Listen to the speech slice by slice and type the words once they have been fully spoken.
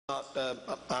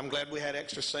I'm glad we had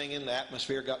extra singing. The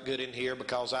atmosphere got good in here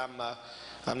because I'm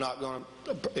not going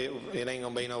to, it ain't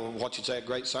going to be no, what you'd say, a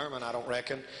great sermon, I don't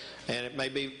reckon. And it may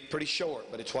be pretty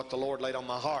short, but it's what the Lord laid on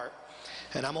my heart.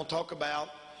 And I'm going to talk about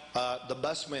the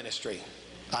bus ministry.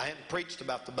 I hadn't preached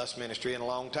about the bus ministry in a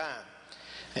long time.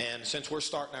 And since we're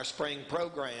starting our spring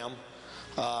program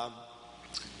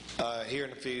here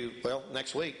in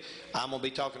next week, I'm going to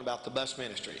be talking about the bus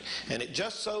ministry. And it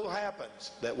just so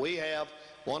happens that we have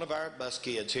one of our bus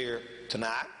kids here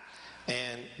tonight,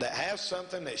 and that has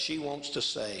something that she wants to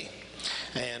say.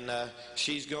 And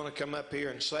she's going to come up here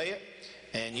and say it,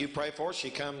 and you pray for her. She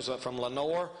comes from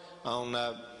Lenore on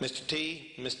Mr.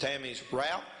 T, Miss Tammy's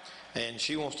route, and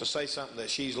she wants to say something that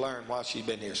she's learned while she's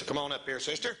been here. So come on up here,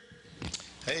 sister.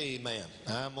 Amen.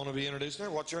 I'm going to be introducing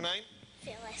her. What's your name?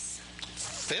 Phyllis.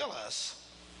 Phyllis?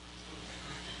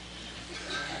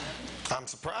 I'm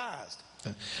surprised.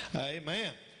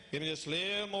 Amen. Give me just a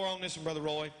little more on this one, Brother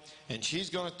Roy, and she's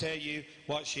going to tell you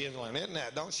what she has learned. Isn't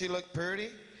that? Don't she look pretty?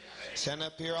 Standing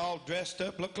up here all dressed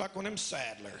up, look like one of them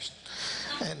saddlers.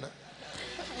 And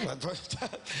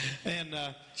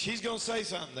she's going to say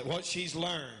something that what she's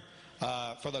learned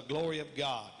for the glory of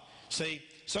God. See,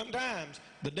 sometimes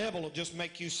the devil will just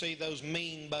make you see those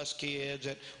mean bus kids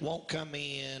that won't come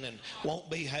in and won't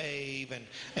behave and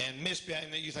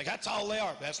misbehave. And you think that's all they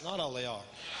are. That's not all they are.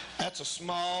 That's a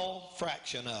small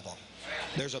fraction of them.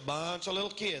 There's a bunch of little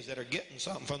kids that are getting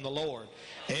something from the Lord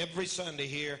every Sunday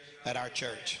here at our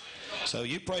church. So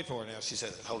you pray for her now. She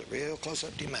says, hold it real close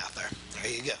up to your mouth there.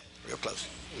 There you go. Real close.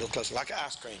 Real close. Like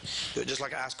ice cream. Do it just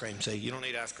like ice cream. See, you don't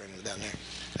need ice cream down there.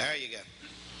 There you go.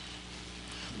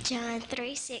 John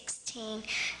 3:16.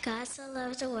 God so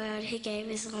loved the world, he gave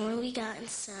his only begotten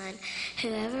Son.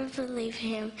 Whoever believes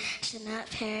him should not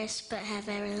perish, but have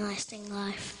everlasting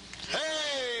life.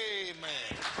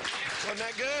 Amen. Wasn't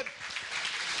that good?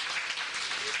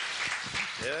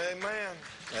 Amen.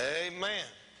 Amen.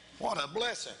 What a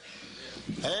blessing.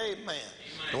 Amen.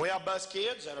 And we have bus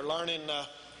kids that are learning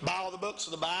all the books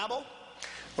of the Bible.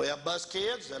 We have bus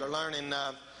kids that are learning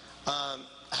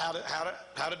how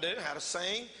to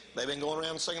sing. They've been going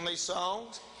around singing these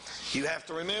songs. You have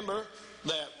to remember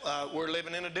that we're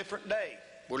living in a different day.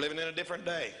 We're living in a different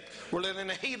day. We're living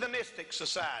in a heathenistic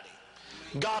society,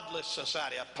 godless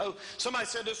society. Somebody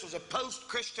said this was a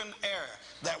post-Christian era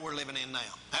that we're living in now.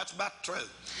 That's about the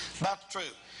truth. About the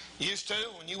truth. Used to,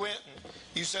 when you went and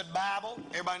you said Bible,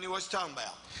 everybody knew what you're talking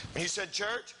about. When you said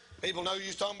church, people know you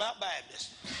was talking about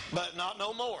Baptist. But not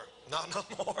no more. Not no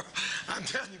more. I'm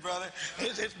telling you, brother,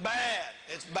 it's bad.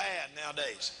 It's bad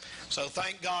nowadays. So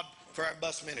thank God for our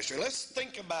bus ministry. Let's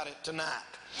think about it tonight.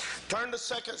 Turn to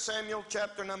 2 Samuel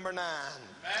chapter number 9.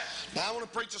 Now I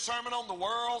want to preach a sermon on the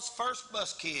world's first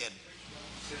bus kid.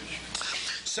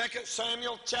 2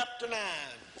 Samuel chapter 9.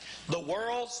 The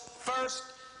world's first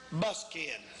bus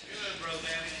kid. Good, Bro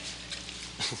Danny.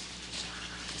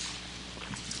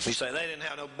 You say they didn't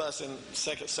have no bus in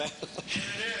 2 Samuel.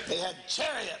 They had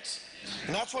chariots.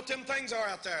 And that's what them things are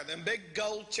out there, them big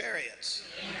gold chariots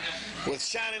with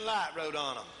shining light rode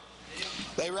on them.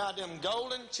 They ride them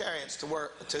golden chariots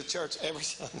to church every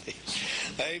Sunday.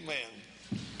 Amen.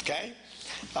 Okay?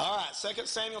 All right, 2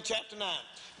 Samuel chapter 9.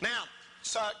 Now,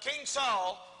 King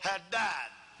Saul had died,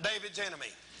 David's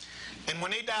enemy. And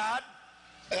when he died,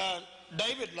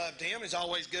 David loved him. He's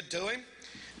always good to him.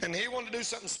 And he wanted to do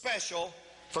something special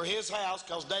for his house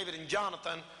because David and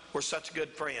Jonathan were such good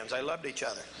friends. They loved each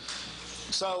other.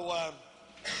 So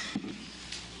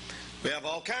we have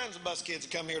all kinds of bus kids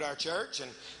that come here to our church, and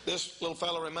this little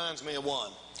fellow reminds me of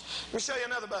one. Let me show you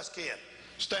another bus kid.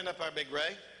 Stand up there, Big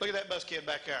Ray. Look at that bus kid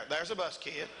back there. There's a bus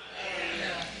kid.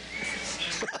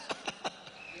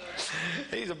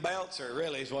 He's a bouncer,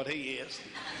 really, is what he is.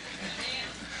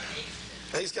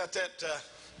 He's got that,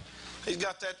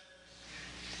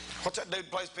 what's that dude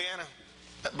who plays piano?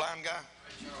 That blind guy?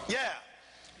 Yeah.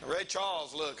 Ray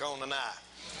Charles look on tonight.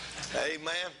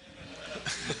 Amen.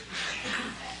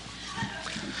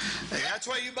 And that's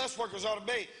where you bus workers ought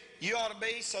to be. You ought to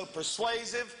be so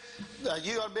persuasive.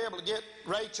 You ought to be able to get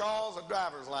Ray Charles a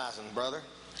driver's license, brother,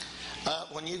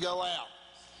 when you go out.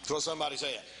 That's what somebody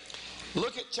said.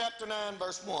 Look at chapter 9,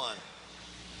 verse 1.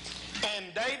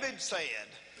 And David said,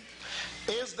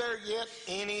 is there yet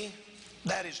any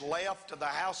that is left to the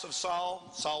house of Saul?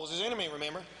 Saul was his enemy,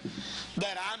 remember?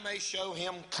 That I may show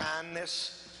him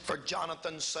kindness for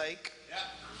Jonathan's sake. Yeah.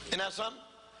 Isn't that something?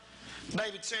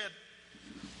 David said,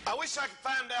 I wish I could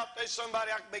find out there's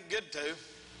somebody I could be good to.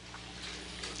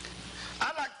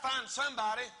 I'd like to find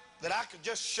somebody that I could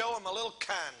just show him a little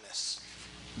kindness.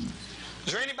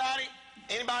 Is there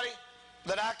anybody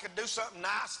that I could do something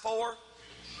nice for?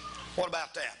 What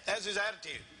about that? That's his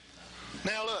attitude.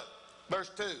 Now look,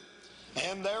 verse 2.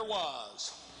 And there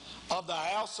was of the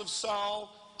house of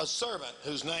Saul a servant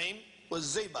whose name was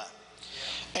Ziba.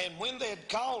 And when they had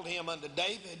called him unto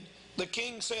David, the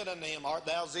king said unto him, Art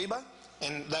thou Ziba?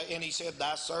 And he said,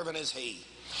 Thy servant is he.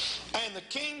 And the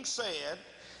king said,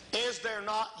 Is there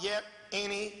not yet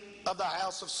any of the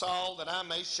house of Saul, that I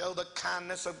may show the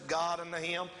kindness of God unto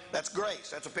him? That's grace.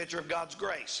 That's a picture of God's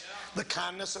grace. The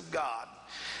kindness of God.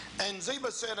 And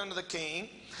Ziba said unto the king,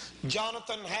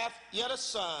 Jonathan hath yet a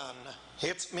son,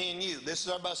 it's me and you, this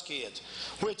is our bus kids,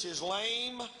 which is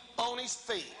lame on his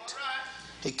feet.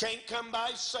 He can't come by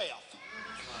himself.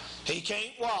 He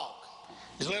can't walk.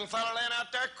 His little fellow laying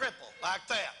out there crippled like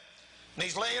that. And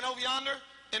he's laying over yonder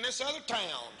in this other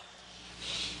town.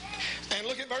 And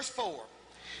look at verse 4.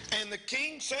 And the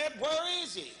king said, Where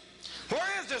is he?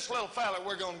 Where is this little fellow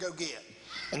we're going to go get?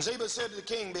 And Ziba said to the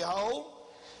king, Behold,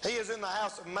 he is in the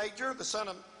house of Major, the son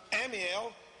of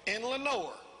Amiel, in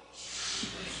Lenore.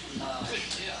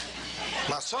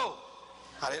 My soul,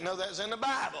 I didn't know that was in the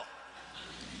Bible.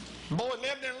 Boy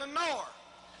lived in Lenore.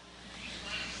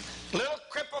 Little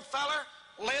crippled feller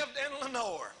lived in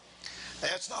Lenore.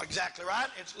 That's not exactly right.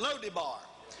 It's Lodibar.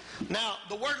 Now,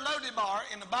 the word Lodibar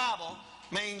in the Bible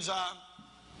means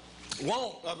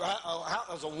want,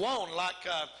 as a want, like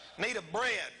need of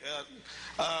bread,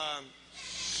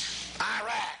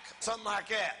 Iraq, something like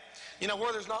that. You know,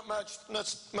 where there's not much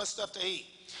stuff to eat.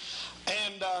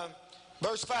 And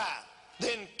verse 5,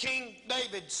 then King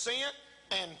David sent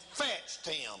and fetched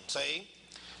him, see?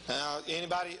 Now,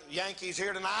 anybody, Yankees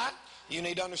here tonight, you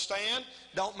need to understand,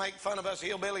 don't make fun of us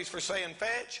hillbillies for saying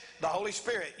fetch. The Holy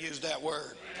Spirit used that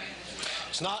word.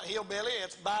 It's not hillbilly,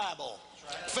 it's Bible.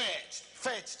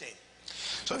 Fetched him.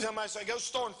 So if somebody say, go to the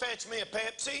store and fetch me a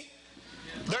Pepsi,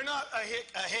 they're not a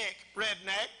hick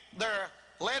redneck. They're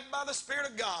led by the Spirit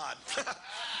of God.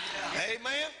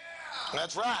 Amen?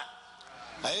 That's right.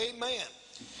 Amen.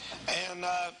 And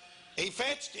he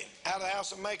fetched him out of the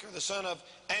house of Maker, the son of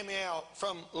Amiel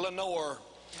from Lenore.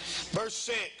 Verse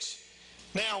 6.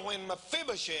 Now when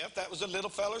Mephibosheth, that was the little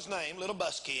feller's name, little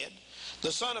bus kid,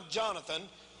 the son of Jonathan,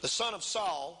 the son of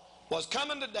Saul, was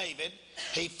coming to David,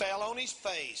 he fell on his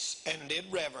face and did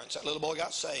reverence. That little boy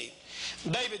got saved.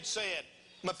 David said,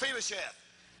 Mephibosheth,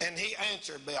 and he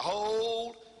answered,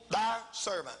 Behold thy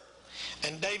servant.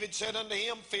 And David said unto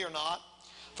him, Fear not,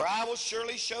 for I will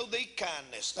surely show thee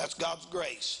kindness. That's God's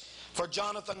grace. For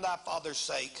Jonathan thy father's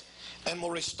sake, and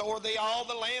will restore thee all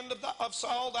the land of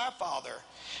Saul thy father.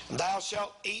 And thou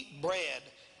shalt eat bread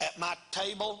at my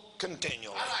table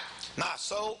continually. My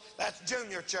soul, that's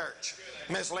junior church,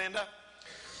 Miss Linda.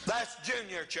 That's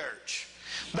junior church.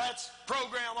 That's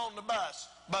program on the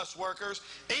bus workers.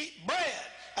 Eat bread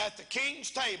at the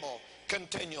king's table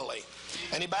continually.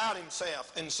 And he bowed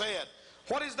himself and said,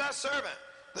 What is thy servant,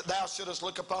 that thou shouldest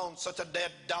look upon such a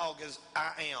dead dog as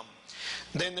I am?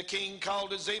 Then the king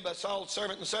called to Ziba, Saul's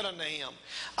servant, and said unto him,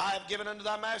 I have given unto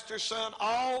thy master's son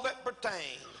all that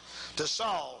pertained to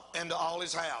Saul and to all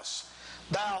his house.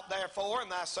 Thou therefore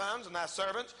and thy sons and thy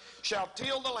servants shalt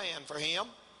till the land for him,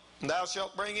 and thou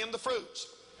shalt bring him the fruits,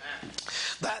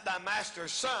 that thy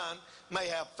master's son may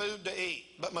have food to eat.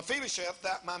 But Mephibosheth,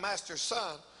 that my master's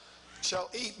son, shall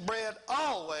eat bread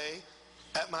always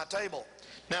at my table.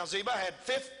 Now Ziba had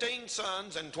 15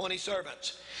 sons and 20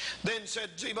 servants. Then said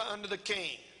Ziba unto the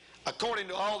king, According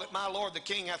to all that my lord the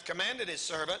king hath commanded his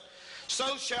servant,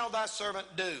 so shall thy servant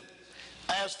do.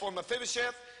 As for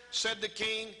Mephibosheth, said the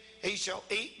king, he shall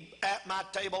eat at my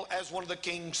table as one of the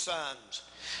king's sons.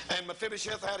 And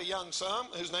Mephibosheth had a young son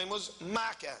whose name was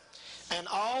Micah. And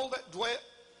all that dwelt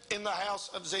in the house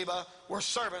of Ziba were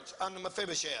servants unto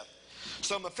Mephibosheth.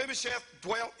 So Mephibosheth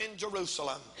dwelt in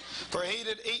Jerusalem, for he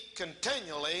did eat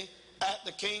continually at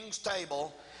the king's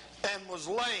table, and was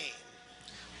lame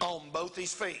on both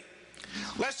his feet.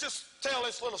 Let's just tell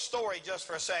this little story just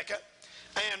for a second,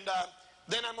 and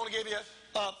then I'm going to give you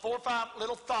 4 or 5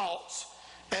 little thoughts,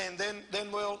 and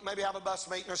then we'll maybe have a bus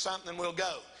meeting or something, and we'll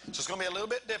go. So it's going to be a little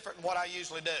bit different than what I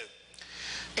usually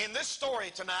do. In this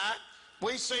story tonight,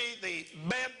 we see the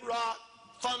bedrock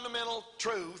fundamental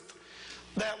truth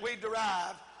that we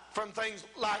derive from things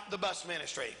like the bus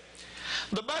ministry.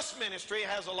 The bus ministry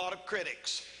has a lot of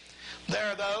critics. There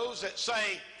are those that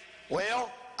say, well,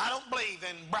 I don't believe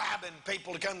in bribing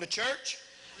people to come to church.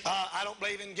 I don't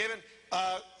believe in giving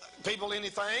people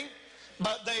anything,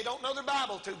 but they don't know their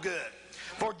Bible too good.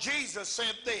 For Jesus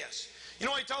said this. You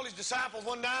know what he told his disciples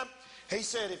one time? He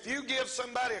said, if you give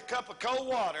somebody a cup of cold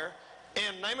water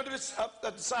in the name of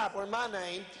the disciple, in my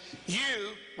name, you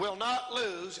will not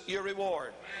lose your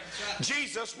reward.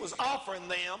 Jesus was offering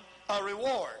them a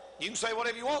reward. You can say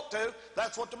whatever you want to.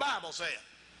 That's what the Bible said.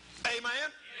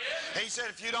 Amen? He said,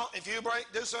 if you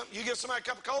do something, you give somebody a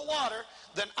cup of cold water,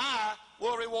 then I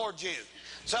will reward you.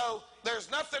 So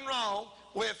there's nothing wrong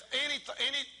with any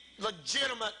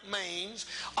legitimate means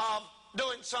of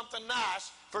doing something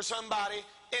nice for somebody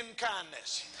in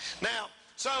kindness. Now,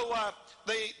 so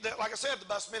like I said, the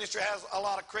bus ministry has a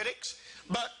lot of critics,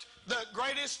 but the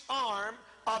greatest arm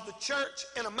of the church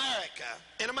in America,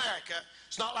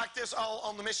 it's not like this all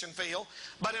on the mission field,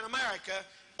 but in America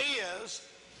is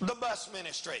the bus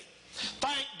ministry.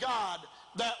 Thank God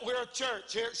that we're a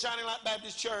church here at Shining Light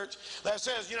Baptist Church that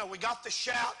says, we got the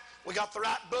shout, we got the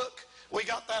right book, we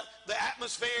got the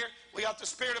atmosphere, we got the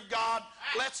Spirit of God.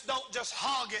 Let's don't just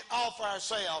hog it all for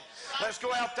ourselves. Let's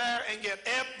go out there and get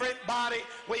everybody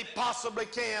we possibly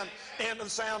can into the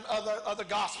sound of the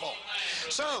gospel.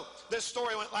 So this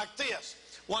story went like this.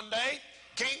 One day,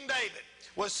 King David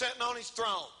was sitting on his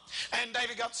throne, and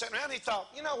David got sitting around and he thought,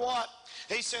 you know what?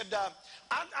 He said,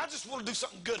 I just want to do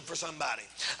something good for somebody.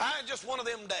 Just one of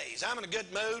them days. I'm in a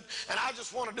good mood, and I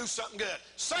just want to do something good.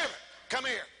 Servant, come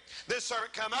here. This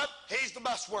servant come up. He's the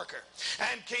bus worker.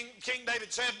 And King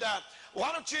David said,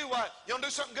 why don't you want to do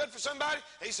something good for somebody?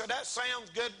 He said, that sounds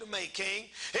good to me, King.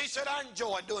 He said, I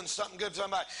enjoy doing something good for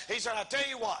somebody. He said, I tell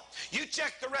you what, you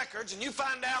check the records and you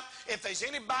find out if there's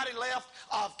anybody left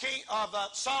of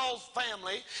Saul's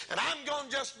family, and I'm going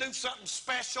to just do something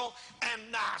special and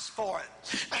nice for him.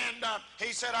 And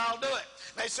he said, I'll do it.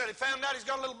 They said he found out he's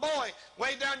got a little boy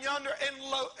way down yonder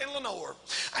in Lenore.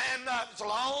 And it's a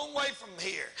long way from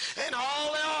here. And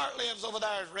all the art lives over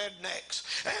there is rednecks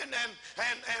and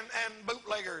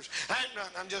bootleggers.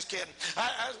 I'm just kidding.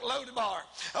 Low-de-bar.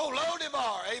 Oh,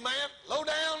 low-de-bar. Amen.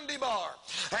 Low-down-de-bar.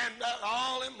 And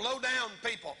all them low-down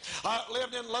people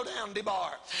lived in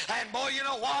low-down-de-bar. And boy, you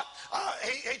know what?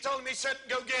 He told him, he said,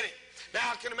 go get it.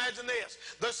 Now, I can imagine this.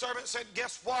 The servant said,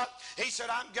 guess what? He said,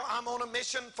 I'm on a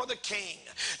mission for the king.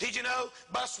 Did you know,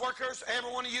 bus workers,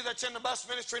 every one of you that's in the bus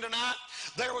ministry tonight,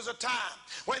 there was a time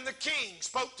when the king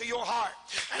spoke to your heart.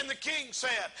 And the king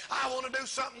said, I want to do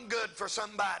something good for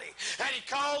somebody. And he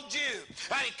called you,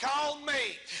 and he called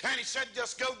me, and he said,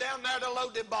 just go down there to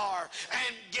Lo-de-Bar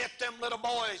and get them little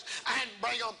boys and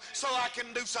bring them so I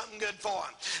can do something good for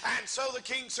them. And so the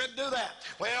king said, do that.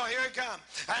 Well, here he comes.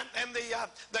 And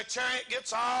the chariot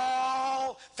gets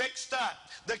all fixed up.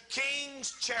 The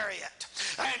king's chariot.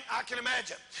 And I can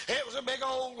imagine, it was a big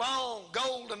old long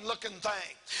golden looking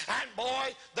thing. And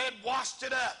boy, they'd washed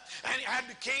it up. And he had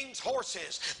the king's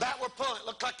horses that were pulling. It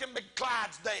looked like them big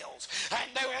Clydesdales. And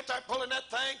they were out there pulling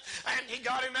that thing. And he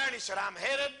got in there and he said, I'm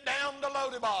headed down to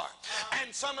Lo-de-Bar.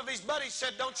 And some of his buddies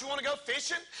said, don't you want to go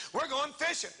fishing? We're going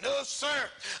fishing. No, sir.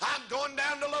 I'm going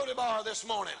down to Lo-de-Bar this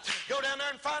morning. Go down there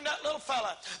and find that little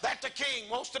fella that the king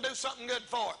wants to do something good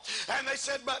for. And they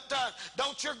said, but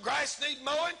don't your grass need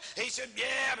mowing? He said,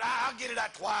 yeah, but I'll get it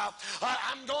after a while.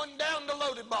 I'm going down to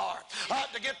Lo-de-Bar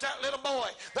to get that little boy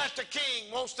that the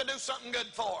king wants to do something good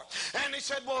for. And he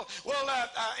said, well,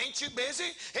 ain't you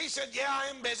busy? He said, yeah, I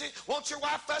am busy. Won't your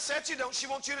wife fuss at you? Don't she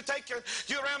want you to take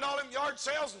you around all them yard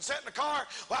sales and sit in the car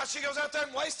while she goes out there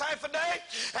and waste half a day?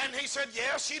 And he said,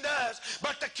 yeah, she does.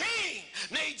 But the king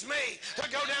needs me to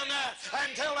go down there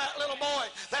and tell that little boy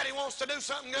that he wants to do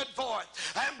something good for him.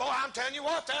 And boy, I'm telling you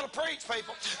what, that'll preach,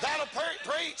 people. That'll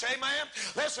preach, amen.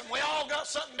 Listen, we all got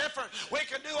something different we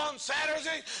can do on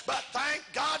Saturday, but thank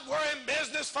God we're in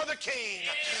business for the king.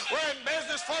 We're in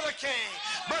business for the king.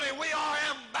 Buddy, we are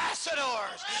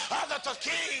ambassadors that the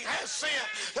king has sent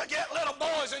to get little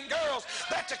boys and girls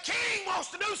that the king wants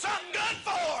to do something good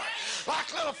for.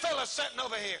 Like little Phyllis sitting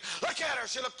over here. Look at her.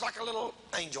 She looks like a little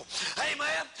angel.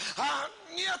 Amen.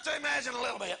 You have to imagine a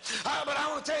little bit. But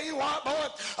I want to tell you what, boy,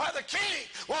 the king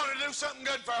wanted to do something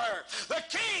good for her. The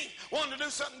king wanted to do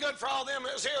something good for all them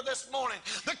that was here this morning.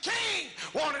 The king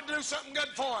wanted to do something good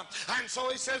for them. And so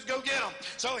he says, go get them.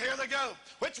 So here they go.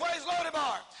 Which way is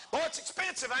Lo-de-Bar? Boy, it's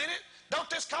expensive, ain't it? Don't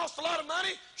this cost a lot of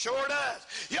money? Sure does.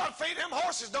 You ought to feed them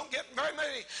horses. Don't get very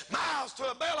many miles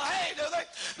to a bale of hay, do they?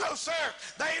 No, sir.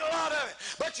 They ain't a lot of it.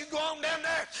 But you go on down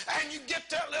there and you get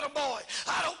that little boy.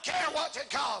 I don't care what it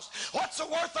costs. What's the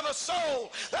worth of a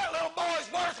soul? That little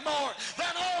boy's worth more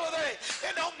than all of they.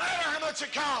 It don't matter how much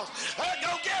it costs.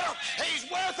 Go get him. He's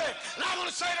worth it. And I'm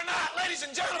going to say tonight, ladies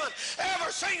and gentlemen,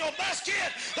 every single best kid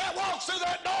that walks through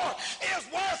that door is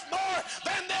worth more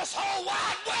than this whole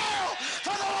wide world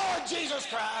for the Lord Jesus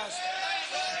Christ.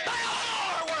 They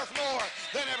are worth more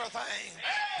than everything.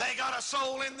 They got a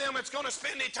soul in them that's going to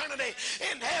spend eternity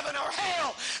in heaven or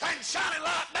hell. And Shining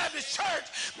Light Baptist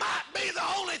Church might be the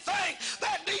only thing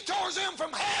that detours them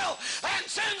from hell and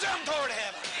sends them toward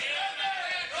heaven.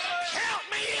 Count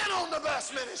me in on the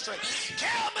bus ministry.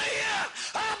 Count me in.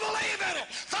 I believe in it.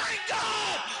 Thank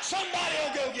God somebody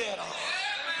will go get them.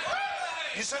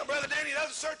 You say, Brother Danny,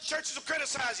 other churches will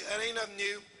criticize you. That ain't nothing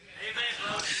new.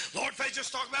 Amen, Lord, if they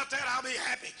just talk about that, I'll be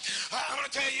happy. I'm going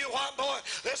to tell you what, boy,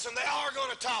 listen, they are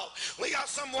going to talk. We got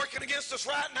some working against us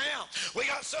right now. We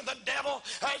got some, the devil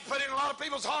has put in a lot of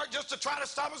people's heart just to try to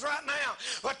stop us right now.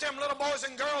 But them little boys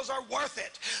and girls are worth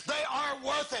it. They are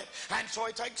worth it. And so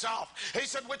he takes off. He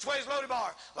said, which way is Lodi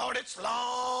Bar? Lord, it's a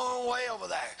long way over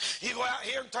there. You go out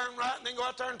here and turn right, and then go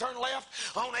out there and turn left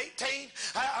on 18,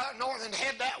 north, and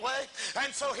head that way.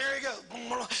 And so here he goes.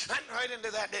 And he didn't do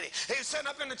that, did he? He was sitting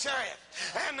up in the chariot.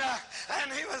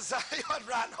 And he wasn't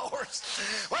riding a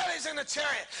horse. Well, he's in the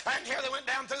chariot. And here they went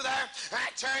down through there. And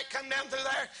that chariot come down through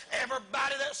there.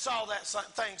 Everybody that saw that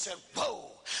thing said, whoa.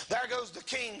 There goes the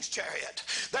king's chariot.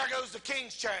 There goes the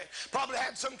king's chariot. Probably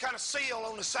had some kind of seal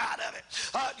on the side of it.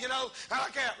 You know,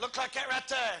 like that. Looked like that right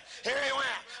there. Here he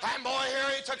went. And boy,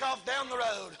 here he took off down the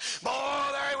road. Boy,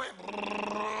 there he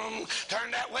went.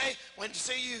 Turned that way. Went to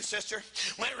see you, sister.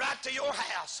 Went right to your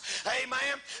house.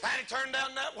 Amen. And he turned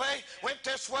down that way. Went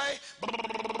this way.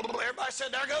 Everybody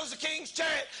said, there goes the king's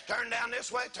chariot. Turned down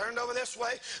this way. Turned over this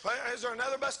way. Is there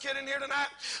another bus kid in here tonight?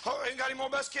 Oh, ain't got any more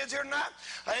bus kids here tonight?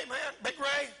 Amen. Big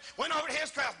Ray went over to his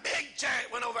crowd. Big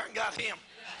chariot went over and got him.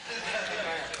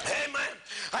 Amen.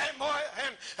 And boy,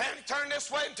 and he turned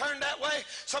this way and turned that way.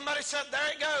 Somebody said,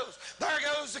 there it goes. There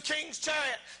goes the king's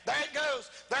chariot. There it goes.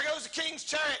 There goes the king's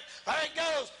chariot. There it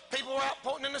goes. People were out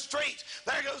pointing in the streets.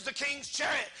 There goes the king's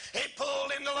chariot. It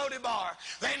pulled into Lodi Bar.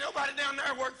 There ain't nobody down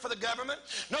there worked for the government.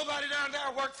 Nobody down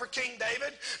there worked for King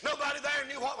David. Nobody there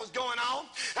knew what was going on.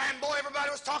 And boy,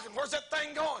 everybody was talking. Where's that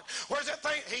thing going? Where's that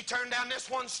thing? He turned down this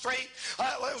one street.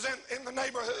 It was in the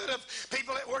neighborhood of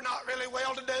people that were not really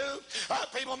well-to-do.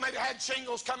 People maybe had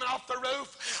shingles coming off the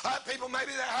roof. People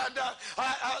maybe that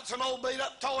had some old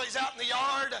beat-up toys out in the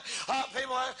yard.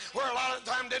 People where a lot of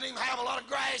the time didn't even have a lot of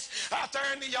grass out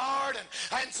there in the yard.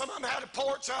 And some of them had a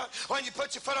porch. When you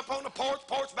put your foot up on the porch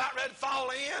about ready to fall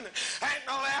in. And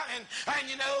all that. And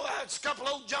you know, it's a couple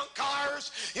old junk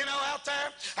cars, you know, out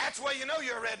there. That's the way you know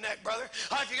you're a redneck, brother.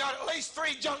 If you got at least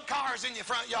 3 junk cars in your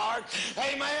front yard.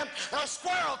 Amen.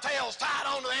 Squirrel tails tied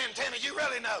onto the antenna. You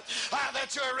really know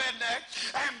that you're a redneck.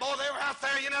 And boy, they were out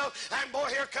there, you know. And boy,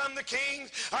 here come the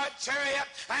king's chariot.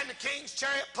 And the king's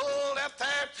chariot pulled up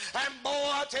there. And boy,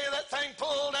 I tell you, that thing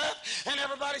pulled up. And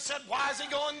everybody said, why is he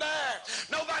going there?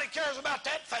 Nobody cares about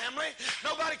that family.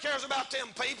 Nobody cares about them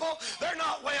people. They're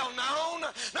not well known.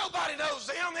 Nobody knows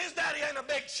them. His daddy ain't a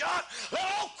big shot. Little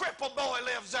old crippled boy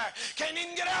lives there. Can't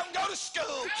even get out and go to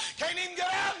school. Can't even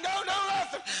get out and go do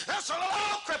nothing. That's a little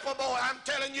old crippled boy. I'm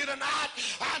telling you tonight.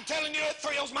 I'm telling you, it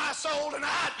thrills my soul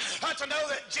tonight to know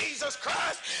that Jesus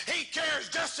Christ, he cares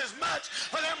just as much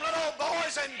for them little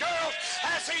boys and girls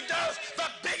as he does the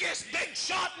biggest big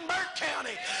shot in Burke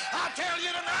County. I tell you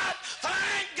tonight,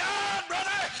 thank God,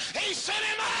 brother, he sent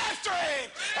him after him.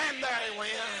 And there he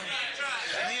went.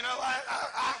 You know,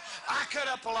 I cut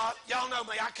up a lot. Y'all know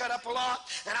me. I cut up a lot,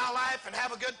 and I laugh and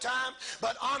have a good time.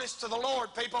 But honest to the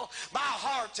Lord, people, my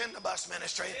heart's in the bus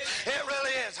ministry. It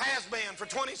really is. Has been for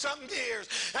 20-something years.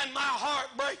 And my heart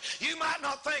breaks. You might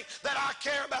not think that I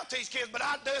care about these kids, but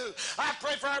I do. I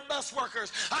pray for our bus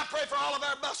workers. I pray for all of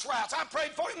our bus routes. I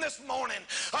prayed for them this morning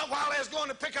while I was going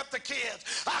to pick up the kids.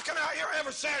 I come out here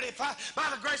every Saturday, by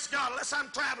the grace of God, unless I'm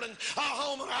traveling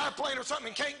home on an airplane or something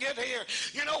and can't get here.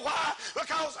 You know why?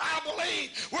 Because I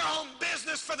believe we're on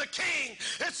business for the King.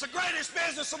 It's the greatest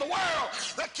business of the world.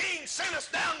 The King sent us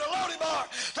down to Lodi Bar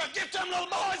to get them little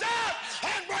boys out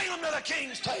and bring them to the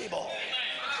King's table.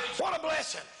 What a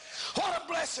blessing. What a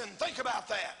blessing. Think about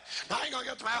that. Now, I ain't going to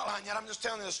get to my outline yet. I'm just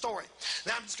telling you the story.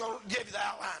 Now, I'm just going to give you the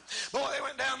outline. Boy, they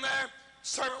went down there.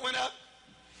 Servant went up.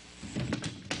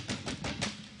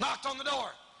 Knocked on the door.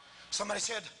 Somebody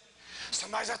said,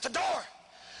 somebody's at the door.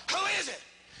 Who is it?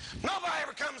 Nobody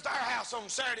ever comes to our house on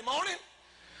Saturday morning.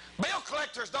 Bill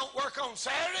collectors don't work on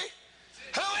Saturday.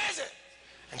 Who is it?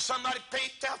 And somebody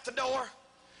peeked out the door.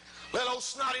 Little old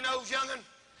snotty-nosed young'un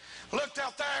looked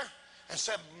out there and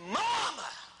said, Mama,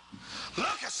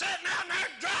 look, I'm sitting out in our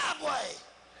driveway.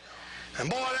 And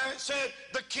boy, there it said,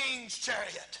 the King's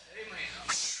chariot.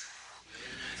 Amen.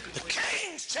 The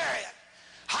King's chariot.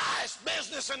 Highest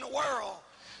business in the world.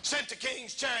 Sent the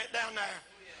King's chariot down there.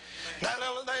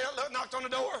 They knocked on the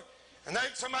door. And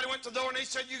somebody went to the door and he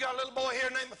said, you got a little boy here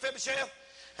named Mephibosheth?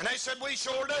 And they said, we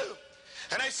sure do.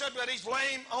 And they said, but he's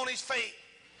lame on his feet.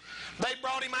 They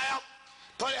brought him out,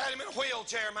 had him in a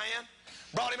wheelchair, man.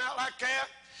 Brought him out like that.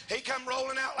 He come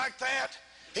rolling out like that.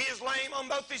 He is lame on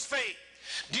both his feet.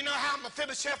 Do you know how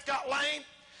Mephibosheth got lame?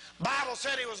 Bible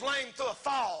said he was lame through a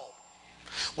fall.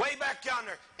 Way back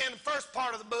yonder, in the first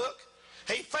part of the book,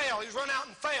 he fell. He was run out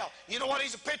and fell. You know what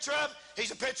he's a picture of?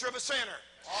 He's a picture of a sinner.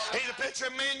 He's a picture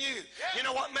of me and you. You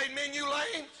know what made me and you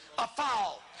lame? A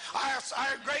fall. Our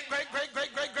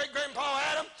great-great-great-great-great-great-grandpa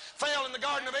Adam fell in the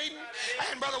Garden of Eden,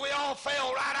 and brother, we all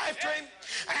fell right after him,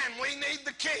 and we need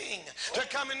the King to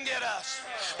come and get us.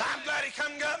 Now, I'm glad he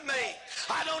come and got me.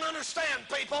 I don't understand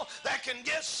people that can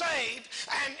get saved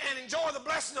and enjoy the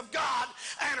blessing of God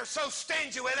and are so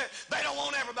stingy with it, they don't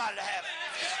want everybody to have it.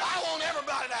 I want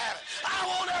everybody to have it. I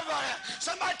want everybody to have it.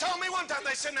 Somebody told me one time,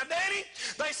 they said, now, Danny,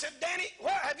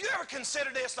 have you ever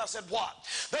considered this? And I said, what?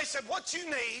 They said, what you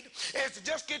need is to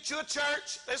just get you a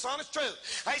church. This is honest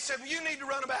truth. They said, well, you need to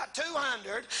run about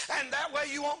 200, and that way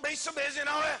you won't be so busy and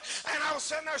all that. And I was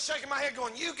sitting there shaking my head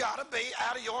going, you got to be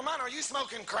out of your mind. Are you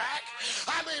smoking crack?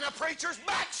 I mean, a preacher's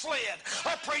backslid.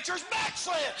 A preacher's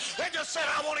backslid. They just said,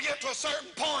 I want to get to a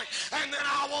certain point, and then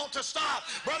I want to stop.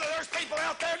 Brother, there's people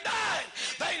out there dying.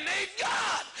 They need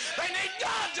God. They need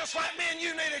God just like me and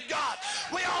you needed God.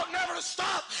 We ought never to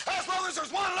stop as long as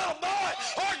there's one little boy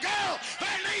or girl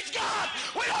that needs God.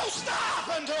 We don't stop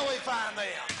until we find them.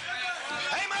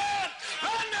 Amen.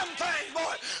 Run them things,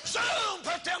 boy. Soon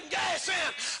put them gas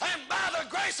in, and by the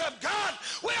grace of God,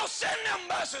 we'll send them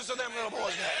buses to them little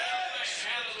boys'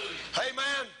 dads.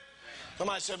 Amen.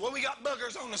 Somebody said, well, we got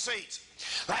boogers on the seats.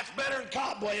 That's better than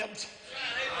cobwebs.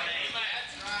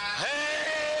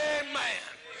 Amen.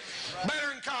 Better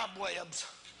than cobwebs.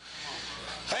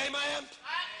 Amen.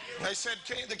 They said,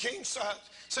 the king said,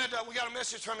 we got a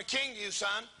message from the king to you,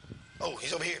 son. Oh,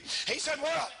 he's over here. He said,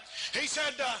 what? He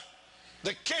said,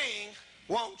 the king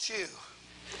wants you.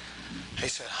 He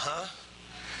said, huh?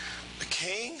 The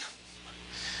king?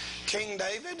 King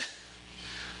David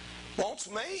wants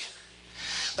me?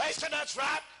 They said, that's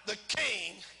right. The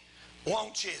king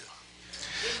wants you.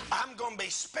 I'm going to be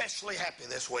especially happy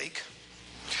this week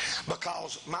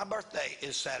because my birthday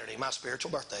is Saturday, my spiritual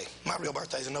birthday. My real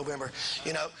birthday is in November,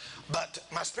 you know, but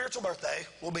my spiritual birthday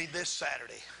will be this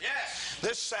Saturday. Yes.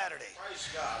 This Saturday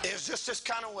is just this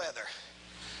kind of weather.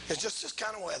 It's just this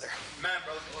kind of weather. Man,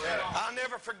 brother. I'll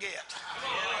never forget.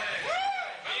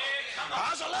 I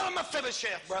was a little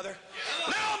Mephibosheth, brother.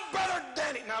 Little brother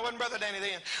Danny. No, I wasn't brother Danny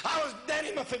then. I was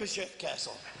Danny Mephibosheth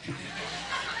Castle.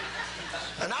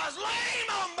 And I was lame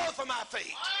on both of my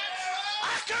feet.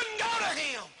 I couldn't go to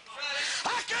him.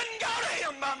 I couldn't go to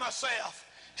him by myself.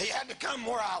 He had to come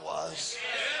where I was.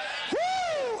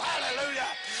 Woo! Hallelujah.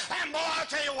 And boy, I'll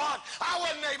tell you what, I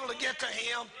wasn't able to get to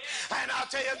him. And I'll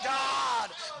tell you,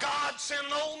 God sent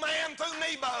an old man through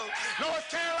Nebo, North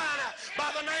Carolina,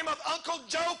 by the name of Uncle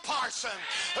Joe Parson,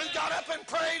 who got up and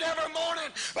prayed every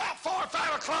morning, about 4 or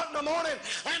 5 o'clock in the morning,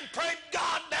 and prayed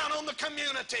God down on the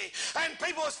community. And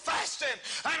people was fasting.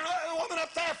 And a woman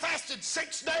up there fasted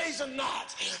 6 days and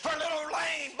nights for little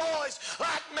lame boys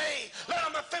like me,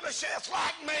 little Mephibosheth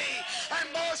like me. And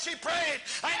boy, she prayed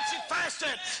and she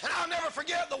fasted. And I'll never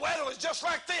forget, the weather was just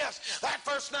like this. That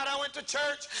first night I went to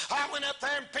church, I went up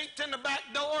there and peeked in the back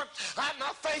door.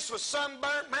 My face was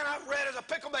sunburnt. Man, I was red as a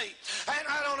pickle beet. And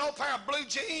I don't know, a pair of blue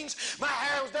jeans. My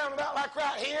hair was down about like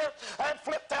right here. And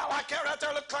flipped out like that right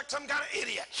there. Looked like some kind of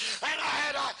idiot. And I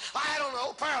had on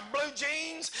a pair of blue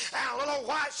jeans and a little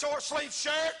white short sleeve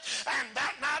shirt. And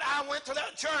that night I went to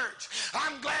that church.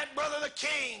 I'm glad Brother the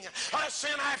King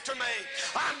sent after me.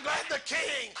 I'm glad the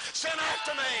King sent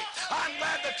after me. I'm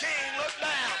glad the King looked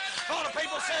down. All the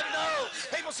people said no.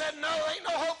 People said no, there ain't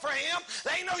no hope for him.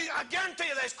 They ain't no, I guarantee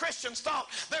you those Christians thought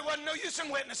there wasn't no use in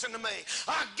witnessing to me.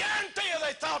 I guarantee you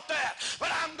they thought that.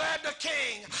 But I'm glad the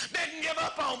King didn't give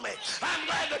up on me. I'm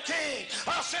glad the King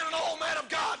sent an old man of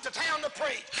God to town to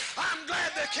preach. I'm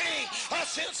glad the King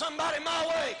sent somebody my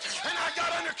way. And I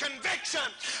got under conviction.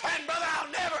 And brother,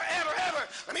 I'll never, ever, ever,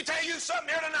 let me tell you something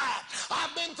here tonight.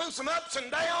 I've been through some ups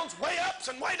and downs, way ups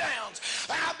and way downs.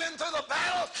 And I've been through the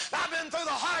battles. I've been through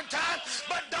the hard times.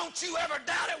 But don't you ever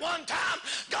doubt it one time.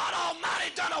 God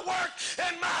Almighty done a work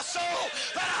in my soul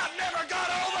that I've never got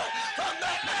over from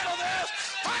that battle there.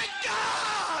 Thank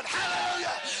God.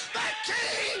 Hallelujah. That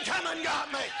King come and got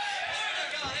me.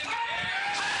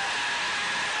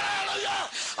 Hallelujah.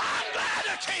 I'm glad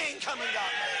the King come and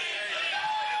got me.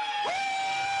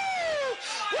 Woo!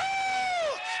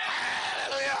 Woo!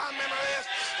 Hallelujah. I remember this.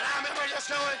 And I remember just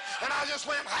going, and I just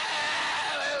went,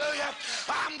 hallelujah.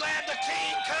 I'm glad the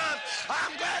King come.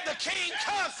 I'm glad the King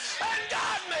come and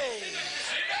got me.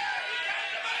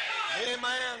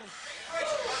 Amen.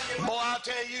 Boy, I'll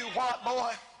tell you what,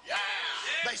 boy.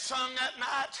 They sung that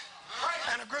night,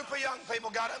 and a group of young people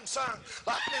got up and sung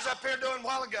like I was up here doing a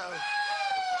while ago.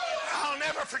 I'll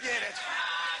never forget it.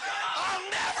 I'll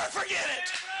never forget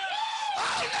it.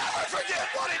 I'll never forget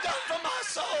what he done for my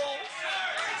soul.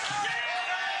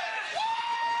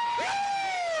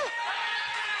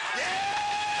 Yeah,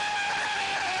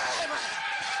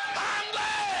 I'm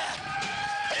glad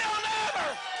he'll never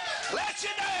let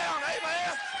you down.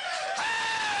 Amen.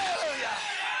 Hallelujah.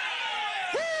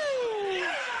 Woo.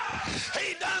 He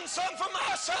done something for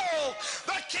my soul.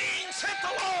 The King sent the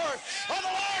Lord, or the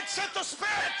Lord sent the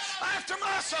Spirit after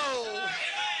my soul.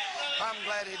 I'm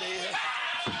glad he did.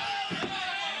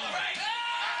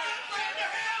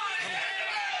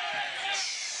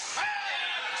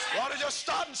 You ought to just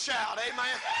stop and shout,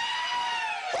 amen.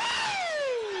 Woo!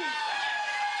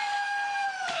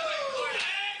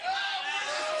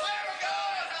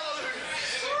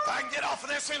 If I can get off of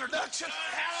this introduction.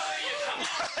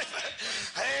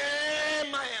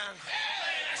 Amen.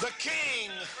 The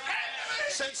King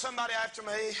sent somebody after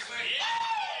me.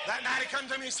 That night he come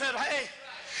to me and said, hey,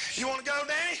 you want to go,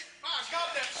 Danny? My God,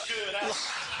 that's good.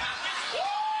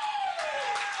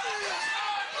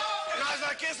 And I was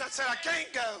like this, I said, I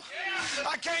can't go.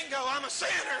 I can't go. I'm a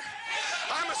sinner.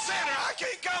 I'm a sinner. I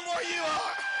can't come where you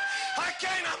are. I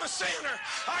can't. I'm a sinner.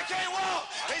 I can't walk.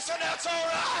 He said, that's all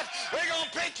right. We're going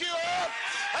to pick you up,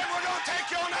 and we're going to take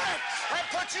you on there and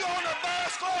put you on the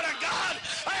bus. Glory to God.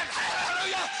 And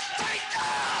hallelujah. Thank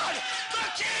God. The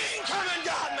King come and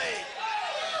got me.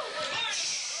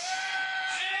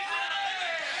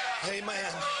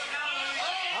 Amen.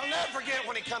 I'll never forget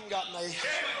when he come and got me.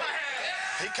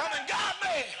 He come and got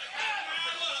me.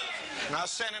 And I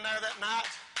was standing there that night,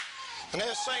 and they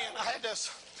were singing. I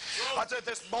was with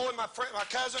this boy, my friend, my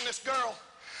cousin, this girl.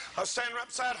 I was standing right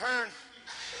beside her,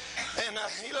 and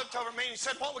he looked over at me and he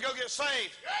said, won't we go get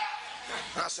saved?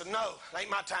 And I said, no, it ain't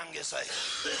my time to get saved.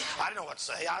 I didn't know what to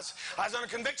say. I was under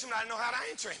conviction, but I didn't know how to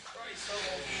answer him.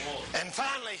 And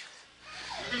finally,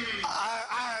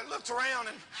 I looked around,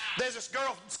 and there's this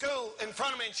girl from school in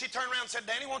front of me, and she turned around and said,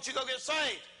 Danny, won't you go get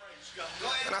saved?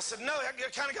 And I said, no, it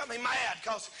kind of got me mad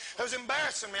because it was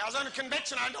embarrassing me. I was under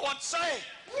conviction. I didn't know what to say.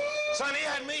 Son, he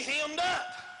had me hemmed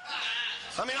up.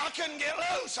 I mean, I couldn't get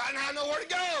loose. I didn't know where to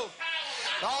go.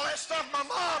 And all that stuff my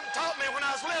mom taught me when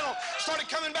I was little started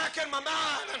coming back in my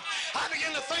mind, and I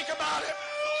began to think about it.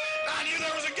 And I knew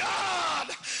there was a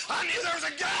God. I knew there was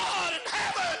a God in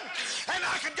heaven, and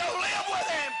I could go live with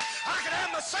him. I could have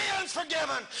my sins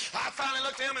forgiven. I finally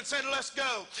looked at him and said, let's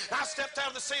go. And I stepped out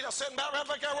of the seat. I was sitting about right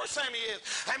back there where Sammy is.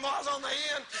 And while I was on the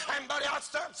end, and buddy, I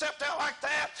stepped out like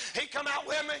that. He come out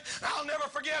with me. I'll never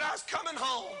forget, I was coming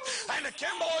home. And the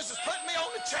Kim boys was putting me on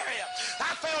the chariot.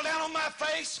 I fell down on my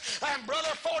face. And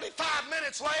brother, 45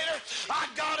 minutes later, I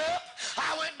got up.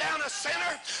 I went down a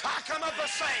sinner. I come up a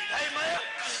saint. Amen.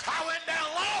 I went down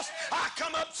lost. I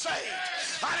come up saved.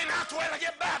 I didn't have to wait to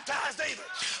get baptized either.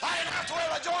 I didn't have to wait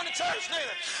to join the church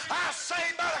neither. I was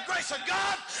saved by the grace of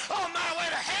God on my way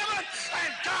to heaven,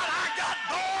 and God, I got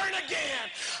born again.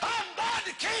 I'm glad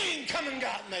the King come and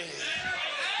got me.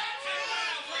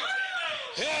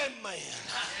 Amen.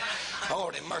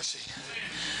 Lord have mercy.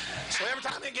 So every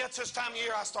time it gets this time of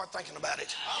year, I start thinking about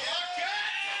it.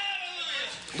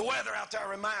 The weather out there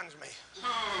reminds me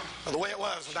of the way it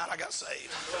was the night I got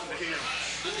saved.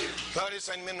 No, this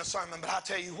ain't been a sermon, but I'll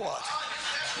tell you what.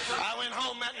 I went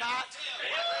home that night.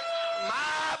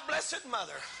 My blessed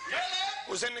mother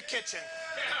was in the kitchen.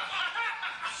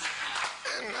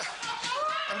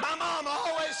 And my mom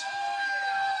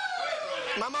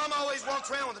always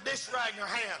walks around with a dish rag in her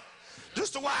hand,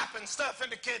 just to wiping stuff in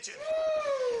the kitchen.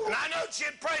 And I know she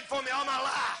had prayed for me all my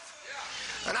life.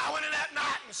 And I went in that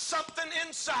night, and something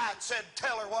inside said,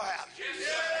 tell her what happened.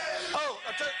 Oh,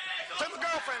 I took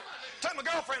my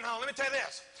girlfriend home. Let me tell you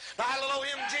this. Now, I had a little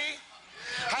MG.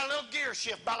 Had a little gear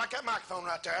shift, about like that microphone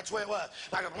right there. That's the way it was.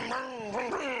 Like a boom, boom,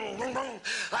 boom, boom, boom,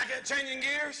 like that changing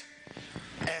gears.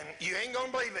 And you ain't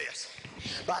gonna believe this,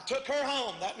 but I took her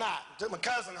home that night. Took my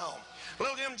cousin home.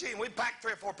 Little MG, and we packed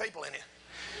 3 or 4 people in it.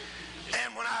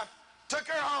 And when I took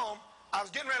her home, I was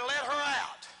getting ready to let her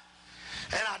out.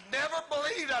 And I never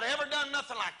believed I'd ever done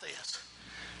nothing like this.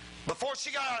 Before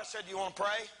she got out, I said, you want to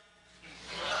pray?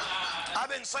 I've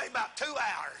been saved about 2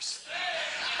 hours.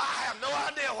 I have no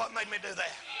idea what made me do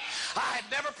that. I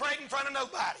had never prayed in front of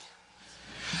nobody.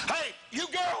 Hey, you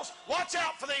girls, watch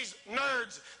out for these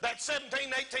nerds that's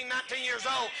 17, 18, 19 years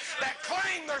old that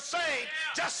claim they're saved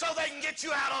just so they can get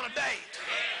you out on a date.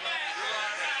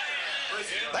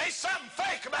 There's something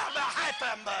fake about half of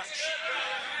them bunch.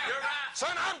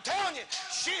 Son, I'm telling you,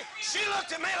 she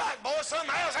looked at me like, boy, something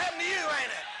else happened to you,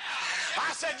 ain't it?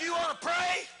 I said, you want to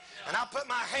pray? And I put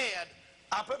my head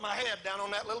down on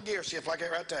that little gear shift like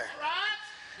that right there.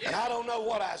 And I don't know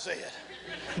what I said,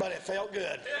 but it felt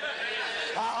good.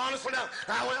 I honestly don't.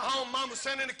 I went home, Mom was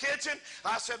sitting in the kitchen.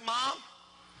 I said, Mom,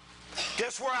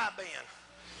 guess where I've been?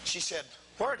 She said,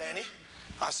 where, Danny?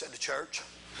 I said, to church.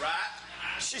 Right.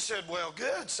 She said, well,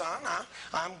 good, son.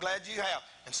 I'm glad you have.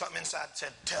 And something inside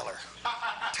said, tell her.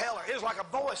 Tell her. It was like a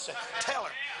voice said, tell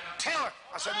her. Tell her.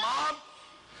 I said, Mom,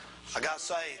 I got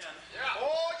saved.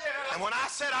 And when I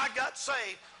said I got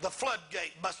saved, the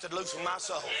floodgate busted loose in my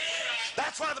soul.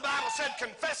 That's why the Bible said,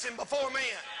 confess him before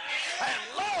men. And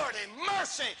Lord in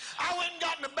mercy, I went and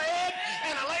got in the bed,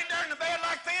 and I laid there in the bed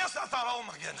like this. I thought, oh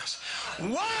my goodness.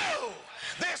 Whoa,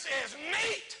 this is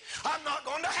neat. I'm not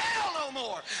going to hell no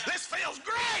more. This feels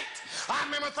great. I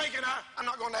remember thinking, I'm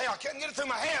not going to hell. I couldn't get it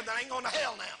through my head that I ain't going to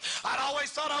hell now. I'd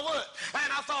always thought I would. And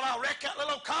I thought I'll wreck that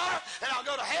little car and I'll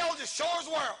go to hell just sure as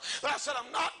world. But I said, I'm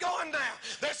not going down.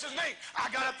 This is neat. I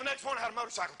got up the next morning, I had a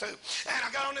motorcycle too. And I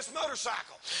got on this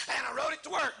motorcycle and I rode it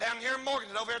to work down here in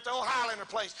Morganton, over here at the old Highlander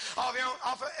place, off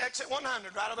of exit 100,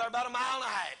 right over there about a mile and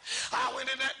a half. I went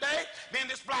in that day, me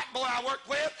and this black boy I worked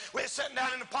with, we were sitting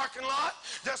down in the parking lot,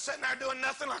 just sitting there doing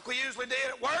nothing like we usually did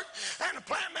at work, and the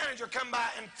plant manager come by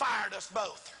and fired us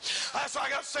both. So I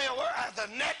got to say, the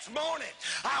next morning,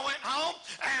 I went home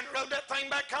and rode that thing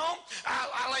back home.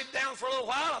 I laid down for a little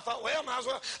while. I thought, well, might as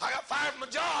well. I got fired from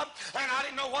my job, and I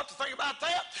didn't know what to think about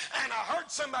that. And I heard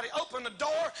somebody open the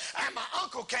door, and my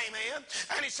uncle came in,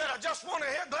 and he said, I just want to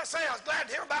say I was glad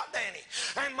to hear about Danny.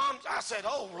 And Mom, I said,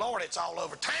 oh, Lord, it's all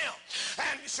over town.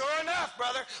 And sure enough,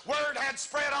 brother, word had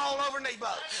spread all over Nebo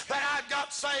that I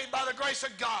got saved by the grace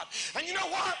of God. And you know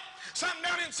what? Something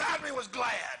down inside me was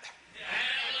glad.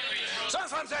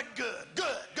 Sometimes that good.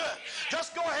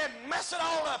 Just go ahead and mess it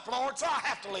all up, Lord, so I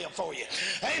have to live for you.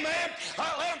 Amen.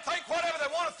 Let them think whatever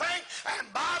they want to think, and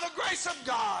by the grace of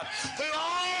God, through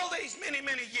all these many,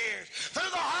 many years, through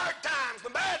the hard times,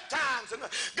 the bad times, and the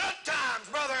good times,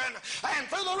 brother, and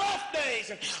through the rough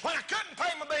days, and when I couldn't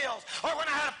pay my bills, or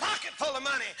when I had a pocket full of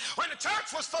money, when the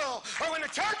church was full, or when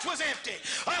the church was empty,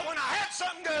 or when I had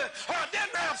something good, or I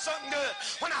didn't have something good,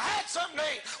 when I had something to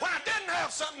eat, when I didn't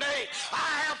have something to eat,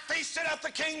 I have feasted at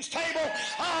the King's table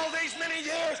all these many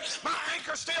years. My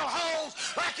anchor still holds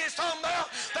like he's talking about.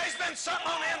 There's been something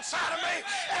on the inside of me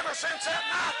ever since that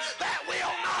night that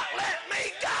will not let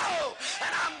me go.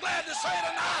 And I'm glad to say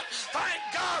tonight, thank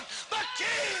God, the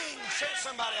King sent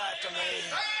somebody after me.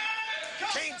 The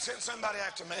King sent somebody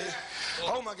after me.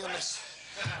 Oh my goodness.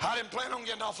 I didn't plan on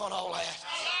getting off on all that.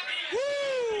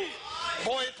 Woo!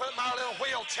 Boy, he put my little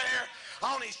wheelchair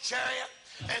on his chariot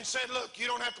and said, look, you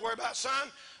don't have to worry about it, son.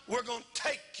 We're going to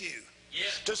take you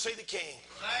to see the King.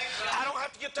 I don't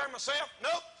have to get there myself.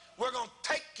 Nope. We're going to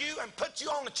take you and put you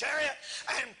on the chariot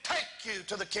and take you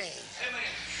to the King.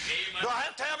 Do I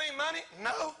have to have any money?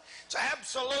 No. It's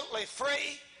absolutely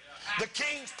free. The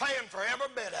King's paying for every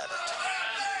bit of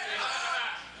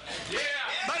it.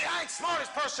 Buddy, I ain't the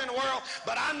smartest person in the world,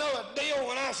 but I know a deal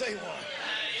when I see one.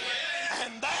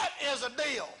 And that is a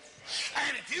deal.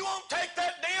 And if you won't take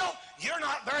that deal, you're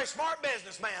not a very smart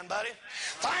businessman, buddy.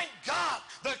 Thank God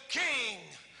the King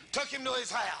took him to his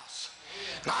house.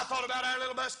 And I thought about our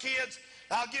little bus kids.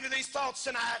 I'll give you these thoughts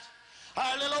tonight.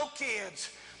 Our little old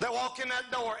kids that walk in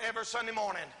that door every Sunday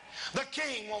morning. The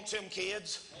King wants them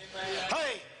kids.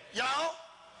 Hey, y'all,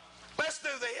 let's do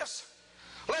this.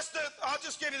 I'll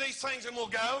just give you these things and we'll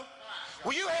go.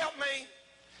 Will you help me?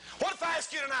 What if I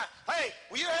ask you tonight, hey,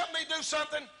 will you help me do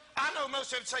something? I know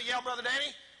most of you say, yeah, Brother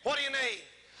Danny, what do you need?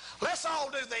 Let's all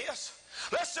do this.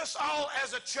 Let's just all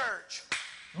as a church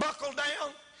buckle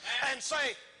down and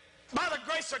say, by the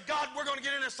grace of God, we're going to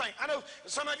get in this thing. I know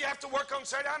some of you have to work on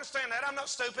Saturday. I understand that. I'm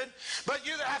not stupid. But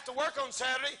you that have to work on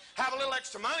Saturday, have a little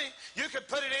extra money, you could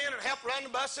put it in and help run the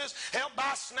buses, help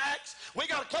buy snacks. We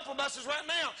got a couple of buses right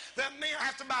now that men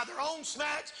have to buy their own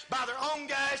snacks, buy their own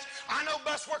gas. I know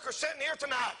bus workers sitting here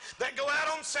tonight that go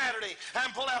out on Saturday and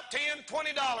pull out $10, $20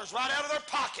 right out of their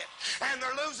pocket. And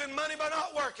they're losing money by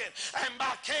not working and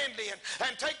buy candy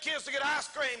and take kids to get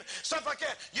ice cream, stuff like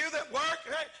that. You that work,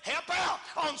 hey, help out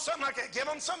on something like that. Give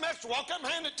them some extra. Walk up and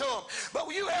hand it to them. But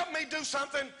will you help me do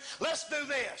something? Let's do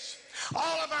this.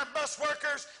 All of our bus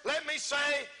workers, let me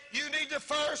say, you need to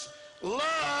first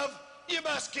love your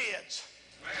bus kids.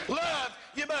 Love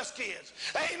your bus kids.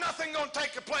 Ain't nothing going to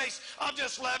take the place of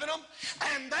just loving them.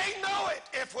 And they know it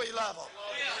if we love them.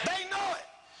 They know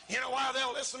it. You know why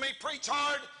they'll listen to me preach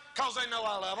hard? Because they know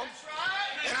I love them.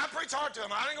 And I preach hard to them.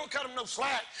 I ain't going to cut them no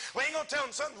slack. We ain't going to tell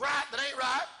them something right that ain't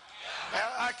right.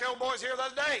 Like the old boys here the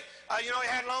other day, he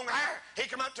had long hair. He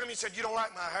come up to me and said, you don't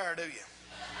like my hair, do you?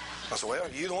 I said, well,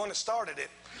 you're the one that started it.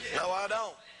 No, I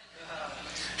don't.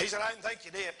 He said, I didn't think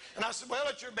you did. And I said, well,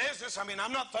 it's your business. I mean,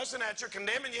 I'm not fussing at you,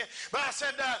 condemning you. But I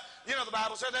said, you know, the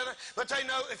Bible said that. But they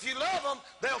know if you love them,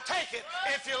 they'll take it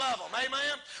if you love them.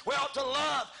 Amen? We ought to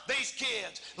love these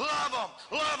kids. Love them,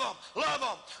 love them, love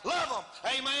them, love them.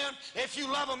 Amen? If you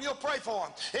love them, you'll pray for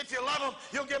them. If you love them,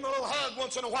 you'll give them a little hug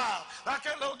once in a while. Like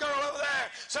that little girl over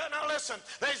there. So now listen,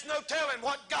 there's no telling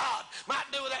what God might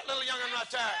do with that little young'un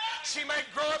right there. She may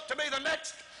grow up to be the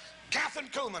next Catherine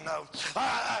Kuhlman, though.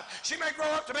 She may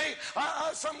grow up to be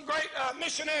some great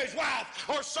missionary's wife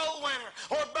or soul winner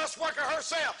or bus worker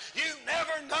herself. You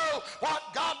never know what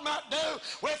God might do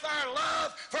with our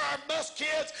love for our bus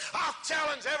kids. I'll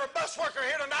challenge every bus worker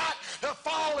here tonight to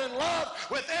fall in love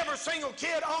with every single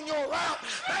kid on your route.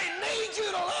 They need you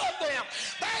to love them.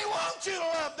 They want you to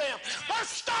love them. They're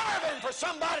starving for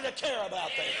somebody to care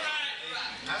about them.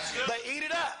 They eat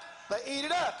it up. They eat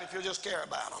it up if you just care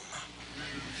about them.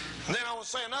 And then I want to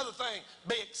say another thing.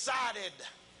 Be excited.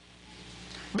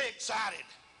 Be excited.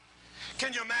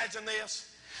 Can you imagine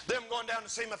this? Them going down to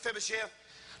see Mephibosheth.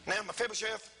 Now,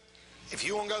 Mephibosheth, if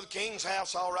you want to go to the king's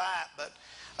house, all right. But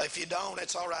if you don't,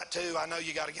 it's all right too. I know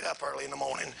you got to get up early in the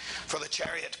morning for the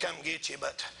chariot to come get you.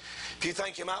 But if you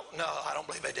think you might, no, I don't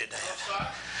believe they did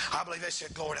that. I believe they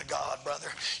said, glory to God, brother.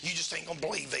 You just ain't going to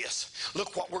believe this.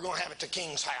 Look what we're going to have at the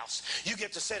king's house. You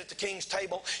get to sit at the king's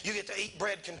table. You get to eat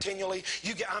bread continually.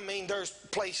 There's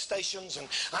PlayStations, and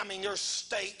there's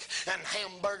steak and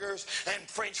hamburgers and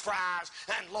French fries,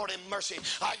 and Lord have mercy.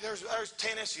 There's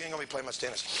tennis. You ain't going to be playing much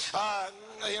tennis.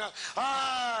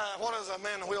 What does a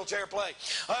man in a wheelchair play?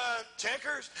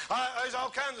 Checkers. There's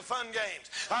all kinds of fun games.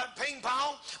 Ping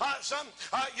pong.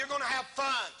 You're going to have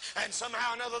fun. And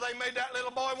somehow or another they made that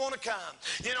little boy want to come.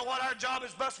 You know what our job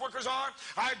as bus workers are?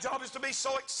 Our job is to be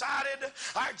so excited.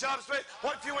 Our job is to be,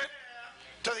 what if you went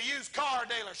to the used car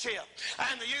dealership,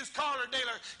 and the used car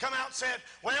dealer come out and said,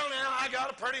 well, now, I got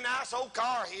a pretty nice old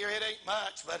car here. It ain't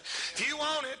much, but if you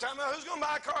want it, tell me, who's going to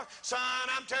buy a car? Son,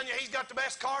 I'm telling you, he's got the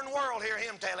best car in the world. Hear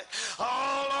him tell it.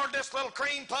 Oh, Lord, this little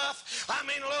cream puff. A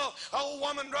little old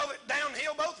woman drove it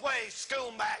downhill both ways,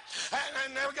 school and back,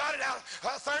 and never got it out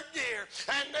third gear.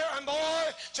 And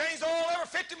boy, changed oil every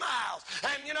 50 miles.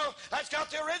 And, you know, that's got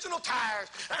the original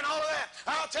tires and all of that.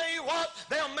 I'll tell you what,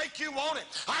 they'll make you want it.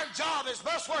 Our job is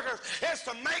bus workers is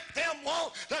to make them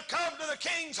want to come to the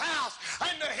king's house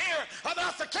and to hear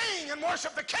about the king and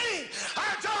worship the king.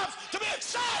 Our job's to be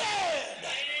excited.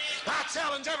 I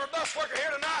challenge every bus worker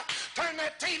here tonight, turn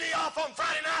that TV off on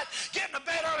Friday night, get in the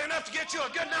bed early enough to get you a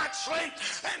good night's sleep,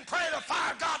 and pray the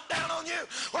fire of God down on you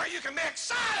where you can be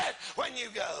excited when you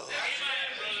go.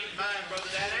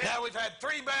 Now, we've had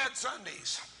 3 bad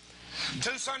Sundays.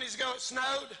 2 Sundays ago it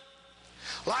snowed.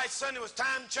 Last Sunday was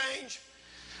time change.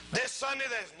 This Sunday,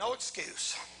 there's no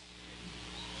excuse.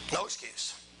 No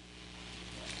excuse.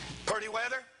 Pretty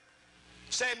weather,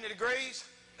 70 degrees.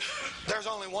 There's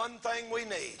only one thing we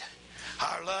need: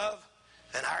 our love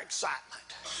and our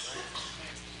excitement.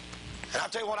 And I'll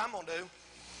tell you what I'm going to do.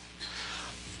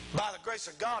 By the grace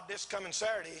of God, this coming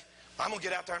Saturday, I'm going to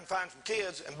get out there and find some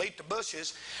kids and beat the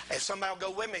bushes. If somebody will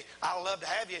go with me, I'll love to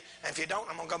have you. And if you don't,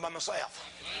 I'm going to go by myself.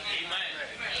 Amen.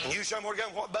 And you show them where to go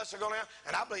and what bus they're going to.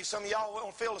 And I believe some of y'all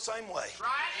will feel the same way.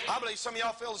 I believe some of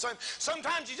y'all feel the same.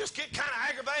 Sometimes you just get kind of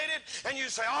aggravated and you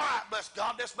say, all right, bless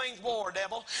God, this means war,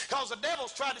 devil. Because the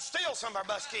devil's tried to steal some of our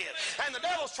bus kids. And the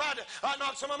devil's tried to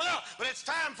knock some of them out. But it's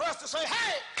time for us to say,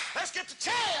 hey, let's get the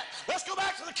chariot. Let's go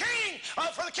back to the king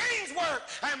for the king's work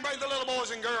and bring the little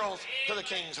boys and girls to the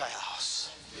king's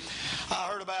house. I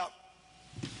heard about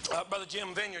Brother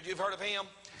Jim Vineyard. You've heard of him?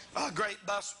 A great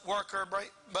bus worker,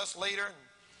 great bus leader.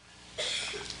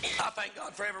 I thank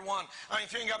God for everyone.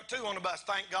 If you ain't got 2 on the bus,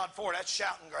 thank God for it. That's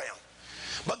shouting ground.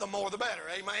 But the more the better.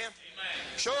 Amen? Amen.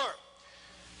 Sure.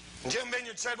 And Jim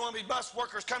Vineyard said one of these bus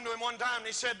workers come to him one time and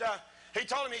he said, he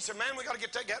told him, he said, man, we got to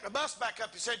get the bus back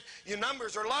up. He said, your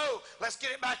numbers are low. Let's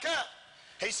get it back up.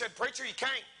 He said, preacher, you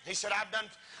can't. He said, I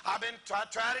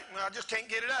tried it and I just can't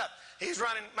get it up. He's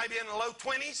running maybe in the low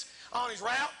 20s on his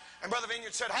route. And Brother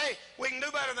Vineyard said, hey, we can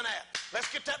do better than that.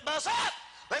 Let's get that bus up.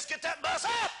 Let's get that bus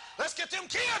up. Let's get them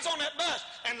kids on that bus.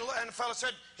 And the fellow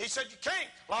said, he said, you can't.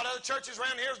 A lot of other churches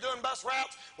around here is doing bus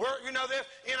routes. A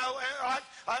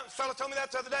fellow told me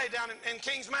that the other day down in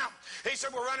Kings Mountain. He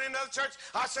said, we're running into other church.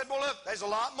 I said, well, look, there's a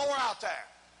lot more out there.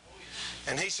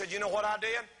 And he said, you know what I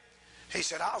did? He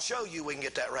said, I'll show you we can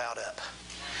get that route up.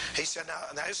 He said,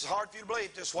 now this is hard for you to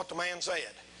believe. This is what the man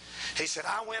said. He said,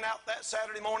 I went out that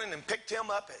Saturday morning and picked him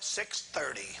up at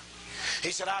 6:30.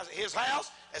 He said, I was at his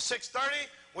house at 6:30.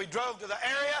 We drove to the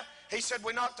area. He said,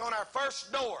 we knocked on our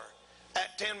first door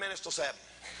at 10 minutes till 7.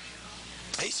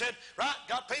 He said, right,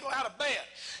 got people out of bed.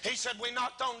 He said, we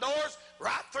knocked on doors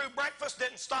right through breakfast,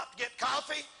 didn't stop to get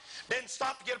coffee, didn't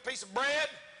stop to get a piece of bread.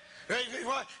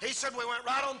 He said we went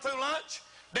right on through lunch,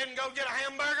 didn't go get a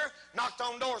hamburger, knocked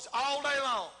on doors all day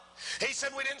long. He said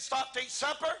we didn't stop to eat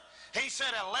supper. He said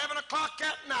 11 o'clock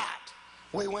at night,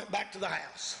 we went back to the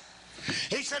house.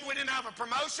 He said we didn't have a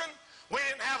promotion, we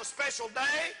didn't have a special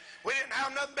day, we didn't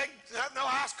have no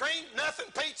ice cream, nothing,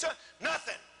 pizza,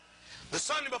 nothing. The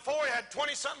Sunday before, he had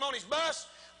 20-something on his bus.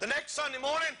 The next Sunday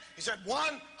morning, he said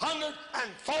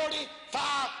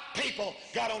 145 people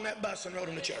got on that bus and rode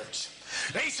them to church.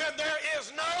 He said there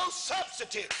is no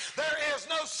substitute. There is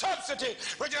no substitute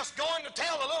for just going to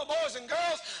tell the little boys and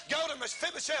girls, go to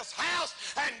Mephibosheth's house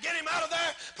and get him out of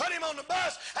there, put him on the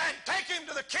bus, and take him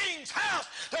to the king's house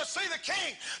to see the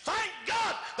king. Thank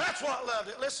God that's what loved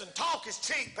it. Listen, talk is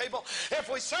cheap, people. If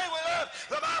we say we love,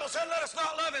 the Bible said, let us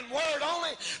not love in word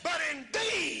only, but in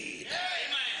deed.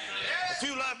 If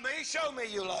you love me, show me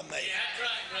you love me. Yeah, that's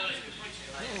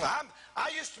right, brother. I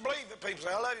used to believe that people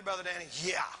say, I love you, Brother Danny.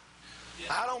 Yeah.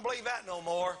 I don't believe that no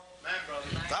more. Man, brother.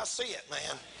 I see it,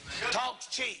 man. Talk's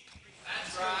cheap.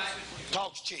 That's right.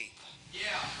 Talk's cheap.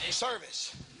 Yeah.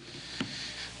 Service.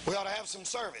 We ought to have some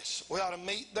service. We ought to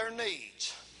meet their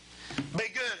needs. Be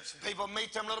good if some people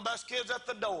meet them little bus kids at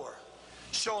the door.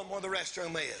 Show them where the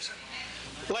restroom is.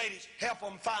 Ladies, help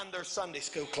them find their Sunday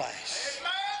school class.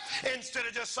 Instead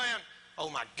of just saying, oh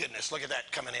my goodness, look at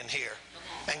that coming in here,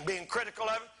 and being critical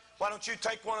of it, why don't you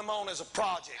take one of them on as a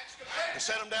project and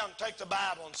set them down and take the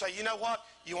Bible and say, you know what,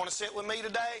 you want to sit with me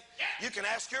today? You can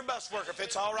ask your bus worker if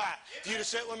it's all right for you to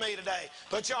sit with me today.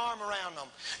 Put your arm around them.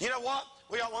 You know what?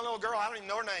 We got one little girl, I don't even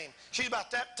know her name. She's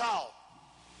about that tall.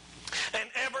 And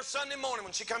every Sunday morning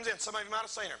when she comes in, some of you might have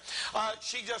seen her,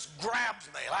 she just grabs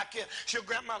me like it. She'll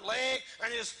grab my leg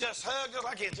and just hug, just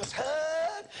like it. Just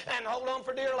hug and hold on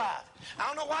for dear life. I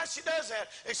don't know why she does that,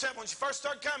 except when she first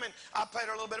started coming, I paid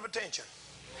her a little bit of attention.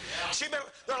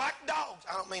 They're like dogs.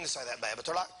 I don't mean to say that bad, but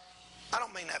they're like, I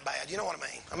don't mean that bad. You know what I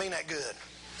mean? I mean that good.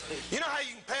 You know how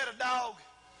you can pet a dog?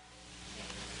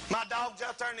 My dogs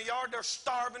out there in the yard, they're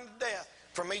starving to death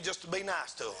for me just to be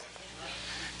nice to them.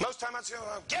 Most time I say,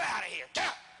 get out of here,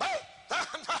 get out.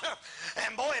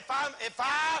 And boy, if I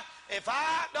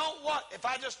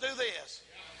just do this,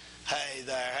 hey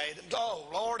there, hey, oh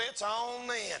Lord, it's on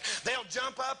then. They'll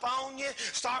jump up on you,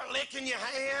 start licking your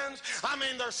hands. I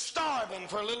mean, they're starving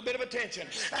for a little bit of attention.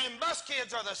 And bus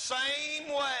kids are the same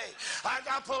way.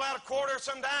 I pull out a quarter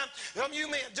sometime. You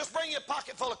men, just bring you a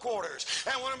pocket full of quarters.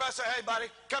 And when everybody say, hey buddy,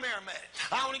 come here a minute.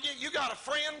 I want to get, you got a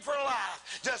friend for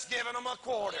life. Just giving them a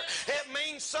quarter. It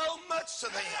means so much to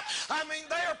them. I mean,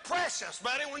 they're precious,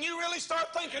 buddy. When you really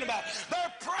start thinking about it,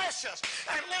 they're precious.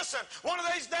 And listen, one of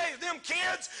these days, them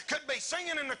kids could be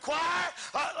singing in the choir,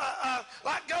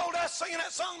 like Goldust singing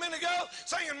that song a minute ago,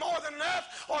 singing More Than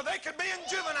Enough, or they could be in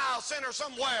juvenile center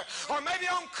somewhere, or maybe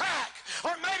on crack,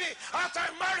 or maybe out there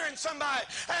murdering somebody,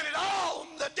 and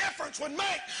the difference would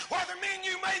make whether me and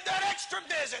you made that extra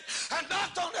visit and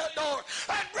knocked on that door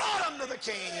and brought them to the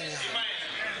king.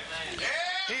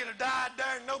 He'd have died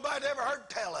there and nobody ever heard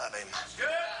tell of him.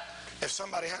 If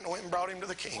somebody hadn't went and brought him to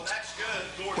the king's. Well, that's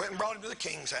good. Went and brought him to the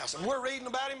king's house. And we're reading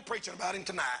about him, preaching about him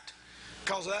tonight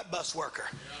because of that bus worker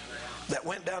that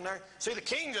went down there. See, the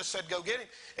king just said, go get him.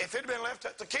 If it had been left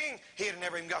up to the king, he'd have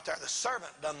never even got there. The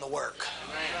servant done the work.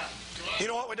 You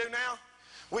know what we do now?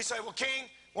 We say, well, king,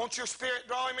 won't your spirit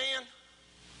draw him in?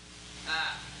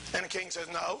 And the king says,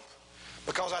 no,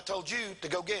 because I told you to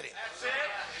go get him. That's it.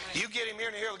 You get him here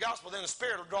and hear the gospel, then the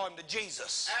Spirit will draw him to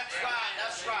Jesus.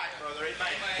 That's right, brother.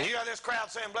 Amen. You got this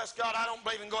crowd saying, bless God, I don't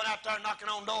believe in going out there and knocking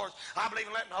on doors. I believe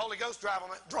in letting the Holy Ghost draw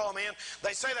them in.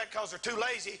 They say that because they're too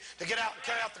lazy to get out and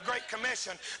carry out the great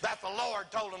commission that the Lord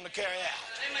told them to carry out.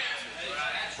 Amen.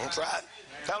 That's right.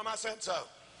 Tell them I said so.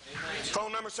 Amen.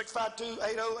 Phone number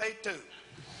 652-8082.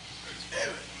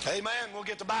 Amen. We'll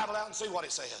get the Bible out and see what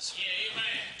it says. Yeah, amen.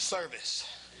 Service.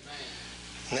 Amen.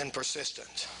 And then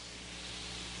persistence.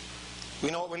 You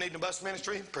know what we need in the bus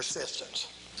ministry? Persistence.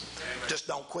 Amen. Just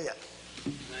don't quit.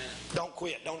 Amen. Don't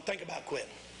quit. Don't think about quitting.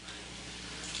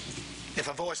 If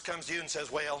a voice comes to you and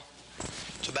says, well,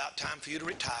 it's about time for you to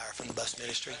retire from the bus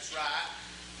ministry. That's right.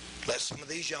 Let some of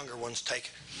these younger ones take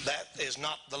it. That is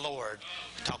not the Lord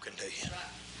talking to you.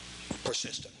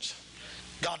 Persistence.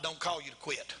 God don't call you to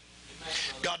quit.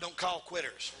 God don't call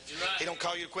quitters. He don't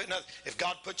call you to quit nothing. If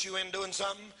God puts you in doing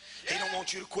something, He don't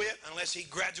want you to quit unless He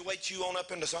graduates you on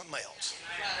up into something else.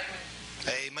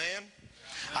 Amen.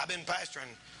 I've been pastoring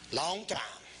a long time.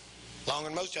 Longer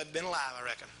than most of you have been alive, I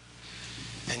reckon.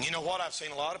 And you know what? I've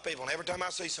seen a lot of people, and every time I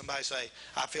see somebody say,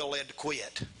 I feel led to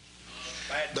quit,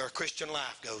 their Christian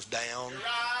life goes down,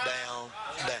 down,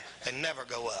 down. They never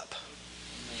go up.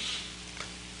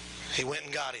 He went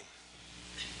and got him,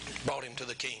 brought him to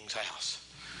the king's house.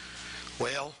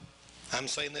 Well, I'm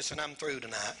saying this and I'm through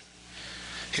tonight.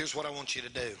 Here's what I want you to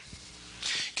do.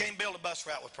 You can't build a bus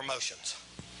route with promotions.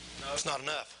 It's not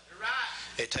enough.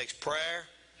 It takes prayer.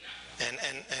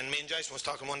 And me and Jason was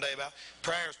talking one day about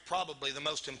prayer is probably the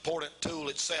most important tool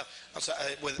itself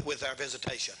with our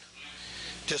visitation.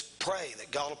 Just pray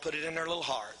that God will put it in their little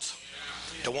hearts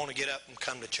to want to get up and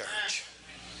come to church.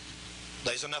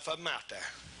 There's enough of them out there.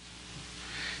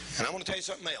 And I want to tell you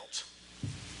something else.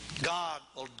 God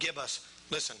will give us,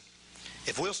 listen,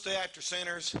 if we'll stay after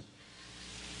sinners,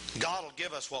 God will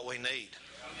give us what we need.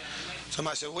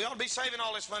 Somebody said, we ought to be saving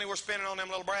all this money we're spending on them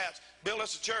little brats. Build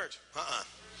us a church.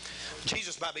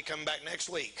 Jesus might be coming back next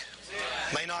week.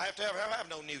 May not have to have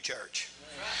no new church.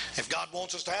 If God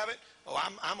wants us to have it,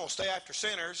 I'm going to stay after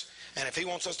sinners, and if he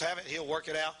wants us to have it, he'll work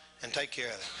it out and take care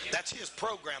of it. That's his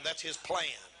program. That's his plan.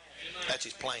 That's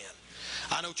his plan.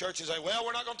 I know churches say, well,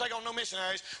 we're not going to take on no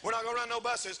missionaries. We're not going to run no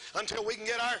buses until we can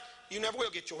get our... You never will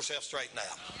get yourself straightened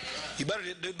out. You better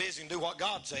do busy and do what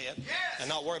God said and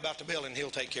not worry about the building. He'll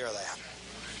take care of that.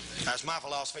 That's my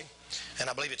philosophy, and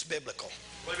I believe it's biblical.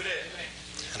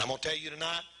 And I'm going to tell you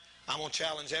tonight, I'm going to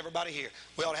challenge everybody here.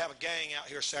 We ought to have a gang out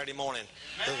here Saturday morning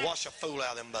to wash a fool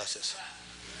out of them buses.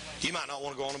 You might not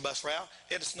want to go on a bus route.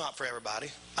 It's not for everybody.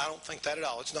 I don't think that at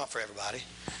all. It's not for everybody.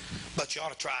 But you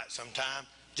ought to try it sometime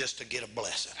just to get a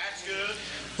blessing. That's good.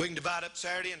 We can divide up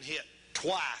Saturday and hit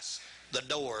twice the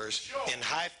doors in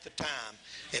half the time.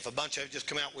 If a bunch of you just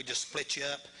come out, we just split you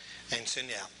up and send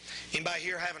you out. Anybody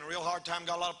here having a real hard time,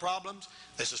 got a lot of problems?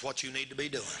 This is what you need to be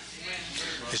doing.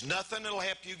 There's nothing that'll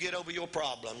help you get over your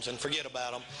problems and forget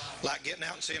about them like getting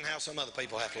out and seeing how some other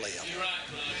people have to live.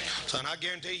 So and I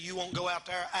guarantee you won't go out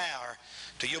there an hour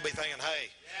till you'll be thinking, hey,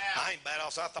 I ain't bad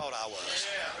off as I thought I was.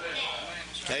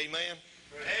 Amen.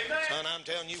 Son, I'm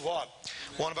telling you what,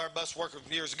 one of our bus workers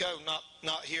years ago,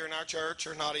 not here in our church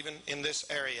or not even in this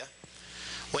area,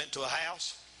 went to a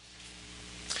house.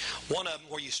 One of them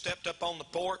where you stepped up on the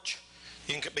porch.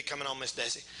 You can be coming on, Miss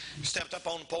Desi. Stepped up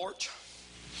on the porch.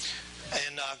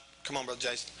 And, come on, Brother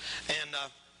Jason. And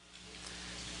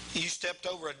you stepped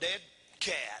over a dead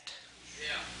cat.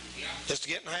 Just to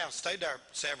get in the house. Stayed there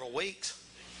several weeks.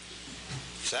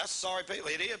 So that's sorry people.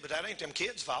 It is, but that ain't them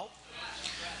kids' fault.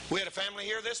 We had a family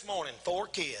here this morning, 4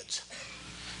 kids.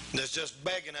 That's just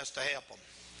begging us to help them.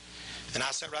 And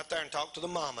I sat right there and talked to the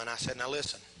mama, and I said, now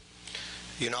listen,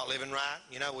 you're not living right.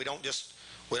 You know, we don't just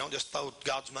throw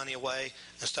God's money away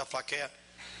and stuff like that.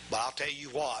 But I'll tell you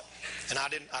what, and I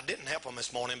didn't help them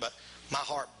this morning, but my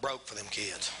heart broke for them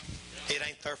kids. It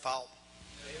ain't their fault.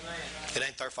 It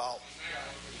ain't their fault.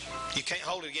 You can't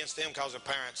hold it against them because their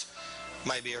parents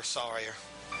maybe are sorrier.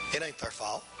 It ain't their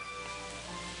fault.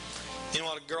 You know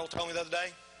what a girl told me the other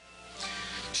day?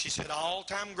 She said, all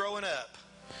the time growing up,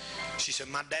 she said,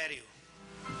 my daddy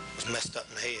was messed up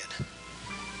in the head.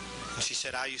 And she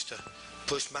said, I used to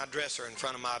push my dresser in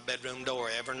front of my bedroom door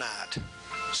every night,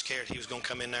 scared he was going to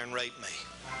come in there and rape me.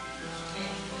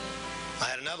 I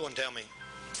had another one tell me,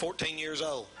 14 years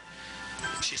old.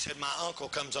 She said, my uncle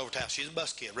comes over to house. She's a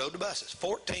bus kid, rode the buses,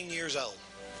 14 years old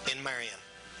in Marion.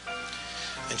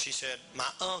 And she said, my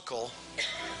uncle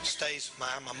stays,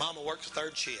 my mama works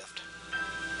 3rd shift.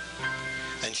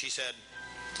 And she said,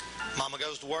 mama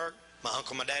goes to work, my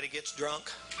uncle, my daddy gets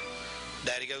drunk,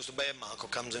 daddy goes to bed, my uncle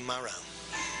comes in my room.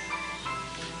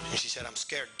 And she said, I'm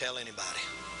scared to tell anybody.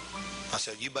 I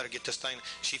said, you better get this thing.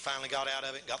 She finally got out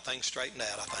of it and got things straightened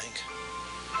out, I think.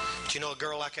 But you know, a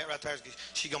girl like that right there,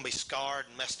 she's going to be scarred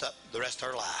and messed up the rest of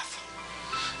her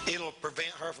life. It'll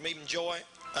prevent her from even enjoying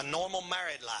a normal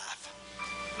married life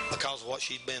because of what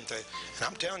she's been through. And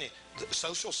I'm telling you, the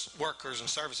social workers and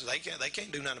services, they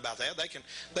can't do nothing about that.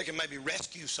 They can maybe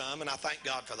rescue some, and I thank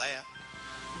God for that.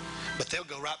 But they'll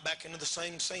go right back into the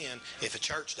same sin if a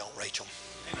church don't reach them.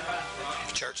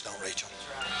 If a church don't reach them.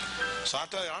 So I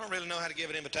tell you, I don't really know how to give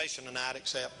an invitation tonight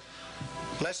except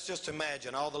let's just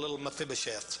imagine all the little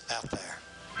Mephibosheths out there.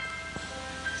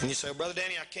 And you say, Brother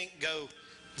Danny, I can't go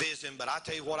visit him, but I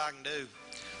tell you what I can do.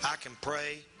 I can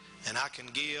pray and I can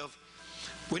give.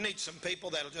 We need some people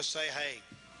that'll just say, hey,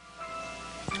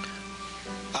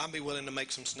 I'll be willing to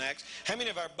make some snacks. How many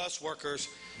of our bus workers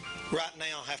right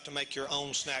now have to make your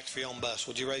own snacks for your own bus?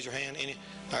 Would you raise your hand?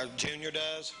 Our junior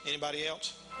does? Anybody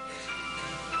else?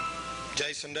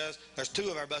 Jason does. There's 2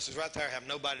 of our buses right there have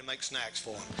nobody to make snacks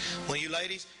for them. Well, you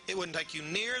ladies, it wouldn't take you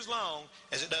near as long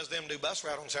as it does them do bus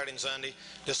route on Saturday and Sunday.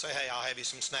 Just say, hey, I'll have you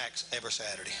some snacks every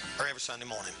Saturday or every Sunday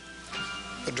morning.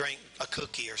 A drink, a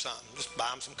cookie or something. Just buy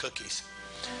them some cookies.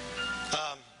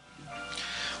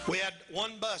 We had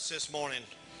one bus this morning.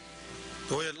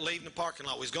 We're leaving the parking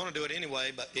lot. We was going to do it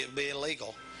anyway, but it would be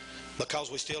illegal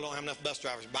because we still don't have enough bus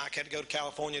drivers. Mike had to go to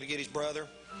California to get his brother.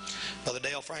 Brother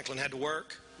Dale Franklin had to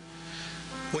work.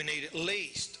 We need at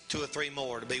least 2 or 3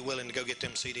 more to be willing to go get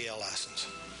them CDL license.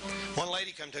 One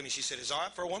lady come to me, she said, "Is it all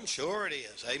right for a woman?" Sure it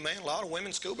is. Amen. A lot of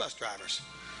women school bus drivers.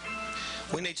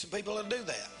 We need some people to do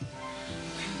that.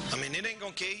 I mean, it ain't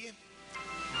going to kill you.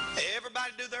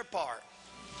 Everybody do their part.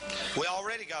 We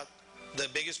already got the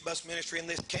biggest bus ministry in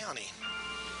this county.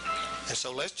 And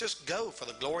so let's just go for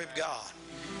the glory of God.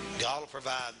 God will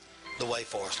provide the way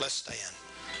for us. Let's stand.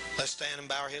 Let's stand and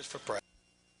bow our heads for prayer.